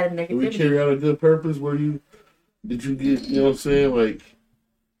just bad Did we negativity? carry out a good purpose? Did you get, you know what I'm saying? Like,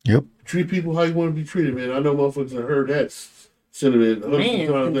 Yep. treat people how you want to be treated, man. I know motherfuckers have heard that sentiment hundreds Man. of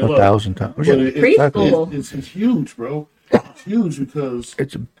times in their 1,000 times. But Yeah, Preschool. it's huge, bro. It's huge because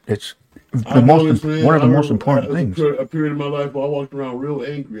it's I the noticed, man, one of the I most remember important a things. A period of my life where I walked around real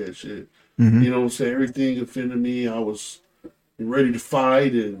angry at shit. Mm-hmm. You know what I'm saying? Everything offended me. I was ready to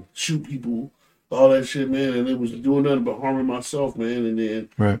fight and shoot people, all that shit, man. And it was doing nothing but harming myself, man. And then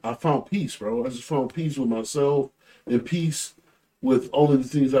Right. I found peace, bro. I just found peace with myself and peace with only the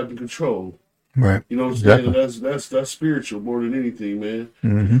things I can control. Right. You know what I'm Exactly. saying? And that's spiritual more than anything, man.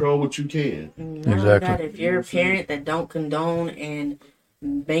 Mm-hmm. Control what you can. Not only Exactly. that, if you're a parent that don't condone and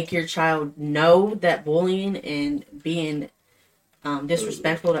make your child know that bullying and being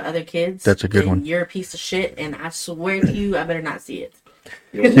disrespectful to other kids, That's a good then one. you're a piece of shit, and I swear to you, I better not see it.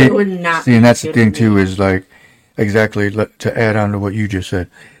 You know? It would not See, and be that's the good thing for me. too, is like, exactly, to add on to what you just said.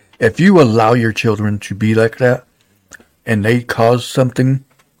 If you allow your children to be like that, and they cause something,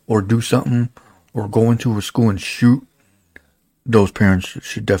 or do something, or go into a school and shoot, those parents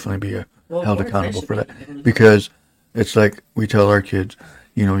should definitely be Well, held of course they accountable should for be. that. Because it's like we tell our kids,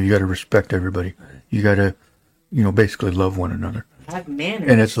 you know, you got to respect everybody. You got to, you know, basically love one another. Have manners.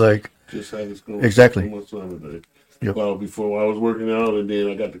 And it's like, Just had this going Exactly. on Sunday. Yep. Well, before I was working out, and then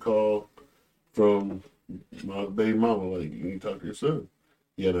I got the call from my baby mama, like, you need to talk to your son.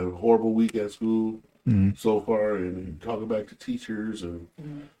 He had a horrible week at school Mhm. so far, and talking back to teachers and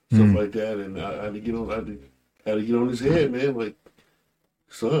stuff like that. And I had to get on, had to get on his head, man. Like,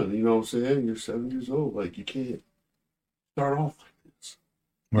 son, you know what I'm saying? You're 7 years old. Like, you can't start off like this.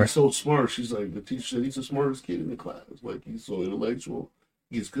 Right. He's so smart. She's like, the teacher said he's the smartest kid in the class. Like, he's so intellectual.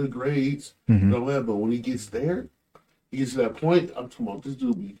 He gets good grades. Mhm. All that, but when he gets there, he gets to that point. I'm talking about this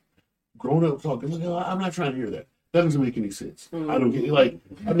dude be grown up talking. Like, I'm not trying to hear that. That doesn't make any sense. I don't get it. Like,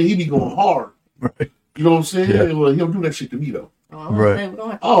 I mean, he be going hard. Right. You know what I'm saying? Yeah. Well, he don't do that shit to me though. Oh, I'm gonna Right. say, we're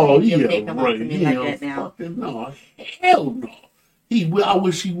gonna have to Oh take your yeah, pick about right. to me Yeah, like that now. fucking no, hell no. I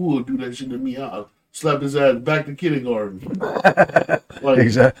wish he would do that shit to me. I'll slap his ass back to kindergarten. Like,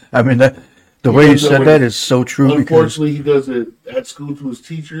 Exactly. I mean, the He way you does that said with- that is so true. Because unfortunately, he does it at school to his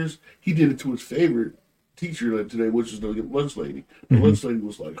teachers. He did it to his favorite teacher today, which is the lunch lady. The lunch lady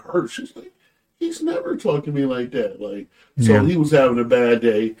was like hurt. She's like, he's never talked to me like that. Like, so Yeah. he was having a bad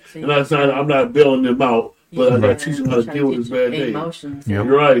day, See? and I'm not bailing him out, but I got Yeah, to teach him how to try deal with teach his bad day. emotions. Yep.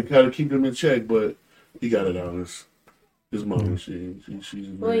 You're right, kind of keep him in check, but he got it on his mom. She's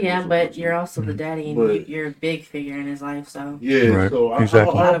Well, yeah, but you're also the daddy, and But- you're a big figure in his life, so yeah. Right, So exactly.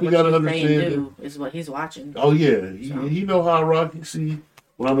 a I lot hope of you what gotta you say understand. and That, do is what he's watching. oh yeah, So. he know how I rock. He see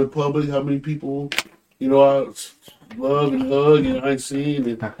when I'm in public how many people, you know, I love and hug and I ain't seen,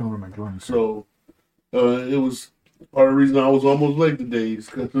 and Knocked over my joint. so it was part of the reason I was almost late today is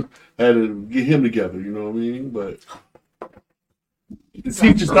because I had to get him together. You know what I mean? But the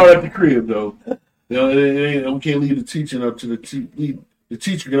teacher started at the crib though. You know, we can't leave the teaching up to the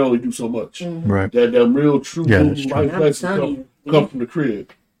teacher can only do so much. Right. That real true Yeah, that's true. life I'm lessons telling you, come from the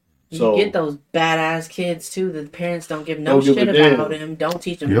crib. So you get those badass kids too. The parents don't give no Don't give shit a damn. about him. Don't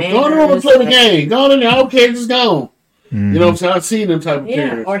teach them Yep. manners. go on over and play the game. Go on in there. Okay, just go. Mhm. You know what I'm saying? I've seen them type of Yeah.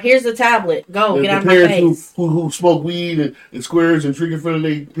 parents. Or here's the tablet. Go The get out of my parents face. who smoke weed and squares and drink in front of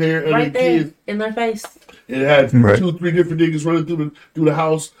their parents, Right their there kids. in their face. It had Right. 2-3 different niggas running through the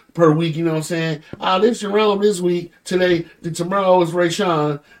house per week. You know what I'm saying? This Jerome this week. Today, tomorrow is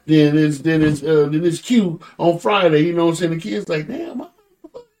Rayshawn. Then it's Q on Friday. You know what I'm saying? The kids like, damn.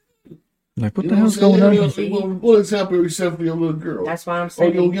 Like, what You the know hell's what I'm going saying? on? What example you set for your little girl? That's why I'm Or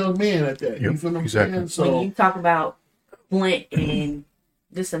saying. your young man at that. You Yep, feel what I'm exactly. saying? So When you talk about Flint and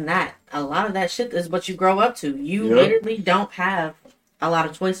this and that, a lot of that shit is what you grow up to. You Yep. literally don't have a lot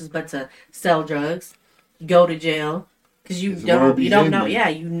of choices but to sell drugs, go to jail, because you It's don't learned know. behavior.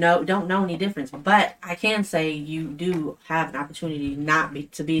 Yeah, don't know any difference. But I can say you do have an opportunity not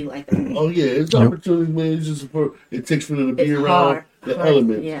to be like that. oh yeah, it's Yep. opportunity, man. It's just it takes for them to be It's around hard. the Hard,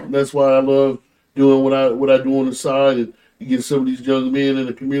 elements. yeah. That's why I love doing what I do on the side, and you get some of these young men in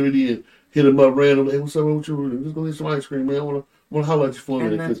the community and hit them up randomly. Hey, what's up with you? Just go get some ice cream, man. I want to holler at you for a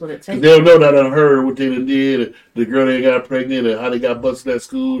And minute. that's what it Cause takes. they'll know that I heard what they done did, and the girl they got pregnant, and how they got busted at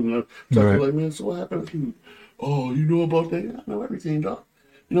school. And I'm talking Right. like, man, so what happened to you? Oh, you know about that? Yeah, I know everything, dog.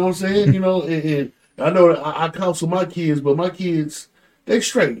 You know what I'm saying? You know, and I know that I counsel my kids, but my kids, they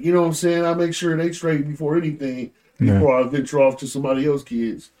straight. You know what I'm saying? I make sure they straight before anything, before I venture off to somebody else's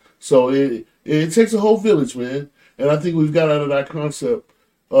kids. So it takes a whole village, man. And I think we've got out of that concept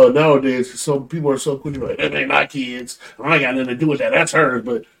nowadays. Some people are so quick to be like, that ain't my kids. I ain't got nothing to do with that. That's hers.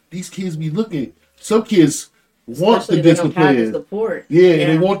 But these kids be looking. Some kids want Especially the if they don't have the discipline. support. Yeah,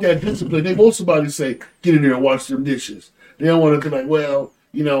 and they want that discipline. They want somebody to say, get in there and wash them dishes. They don't want to be like, well,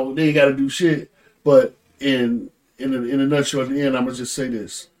 you know, they ain't got to do shit. But in a nutshell, at the end, I'm going to just say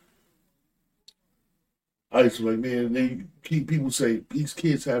this. I used to be like, man, people say, these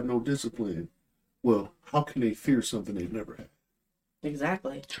kids have no discipline. Well, how can they fear something they've never had?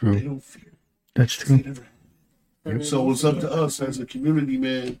 Exactly. They True. don't fear. That's They true. never had. So it's up to us as a community,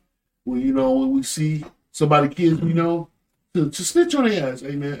 man. When we see somebody kids, to snitch on their ass.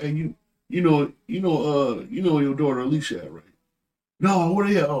 Hey man, hey you know your daughter Alicia, right? No, where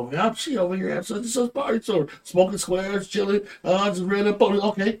they at? Oh man, she over here at such and such party, so smoking squares, chilling. Just ran up on it.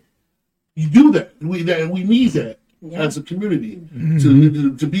 Okay, you do that. We need that as a community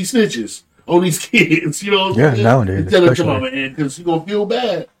to be snitches on these kids. You know what I'm Yeah, saying? nowadays, Instead of come especially. on, man, because you're gonna feel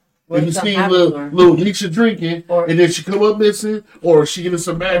bad. What If you something see happens to her? little Nisha drinking, Or- and then she come up missing, or she getting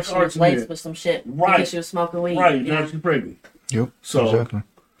some Or bad she cards was in laced there. with some shit Right. because she was smoking weed. Right, Yeah. now she's pregnant. Yep. So, Exactly.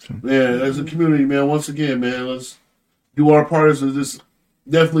 man, as a community, man, once again, man, let's do our part as this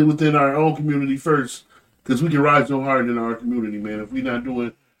definitely within our own community first, because we can rise no higher than our community, man. If we're not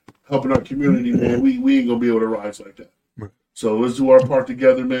helping our community, man, we ain't gonna be able to rise like that. Right. So let's do our part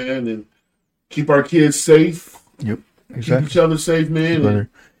together, man, and keep our kids safe. Yep. Keep Exactly. each other safe, man. And, Brother.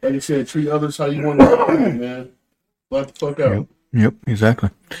 like I said, treat others how you want to be treated, man. Let the fuck out. Yep. Yep. Exactly.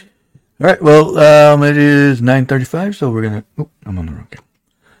 All right. Well, it is 9:35, so we're gonna. Oh, I'm on the wrong.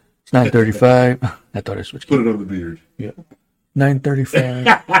 It's 9:35. I thought I switched. Put it on the beard. Yeah. 9:35.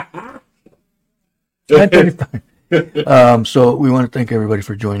 9:35. So we want to thank everybody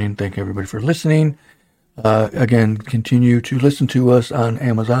for joining. Thank everybody for listening. Again, continue to listen to us on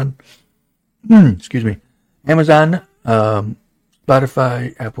Amazon. Excuse me. Amazon,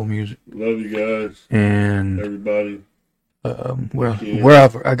 Spotify, Apple Music, Love you guys, and everybody.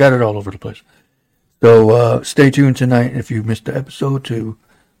 wherever. I got it all over the place. So stay tuned tonight if you missed the episode to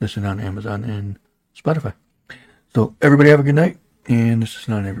listen on Amazon and Spotify. So everybody have a good night. And this is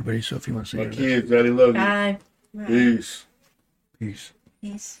not everybody. So if you want to say My your kids, daddy, love you. Bye. Peace. peace.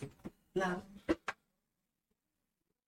 Peace, love.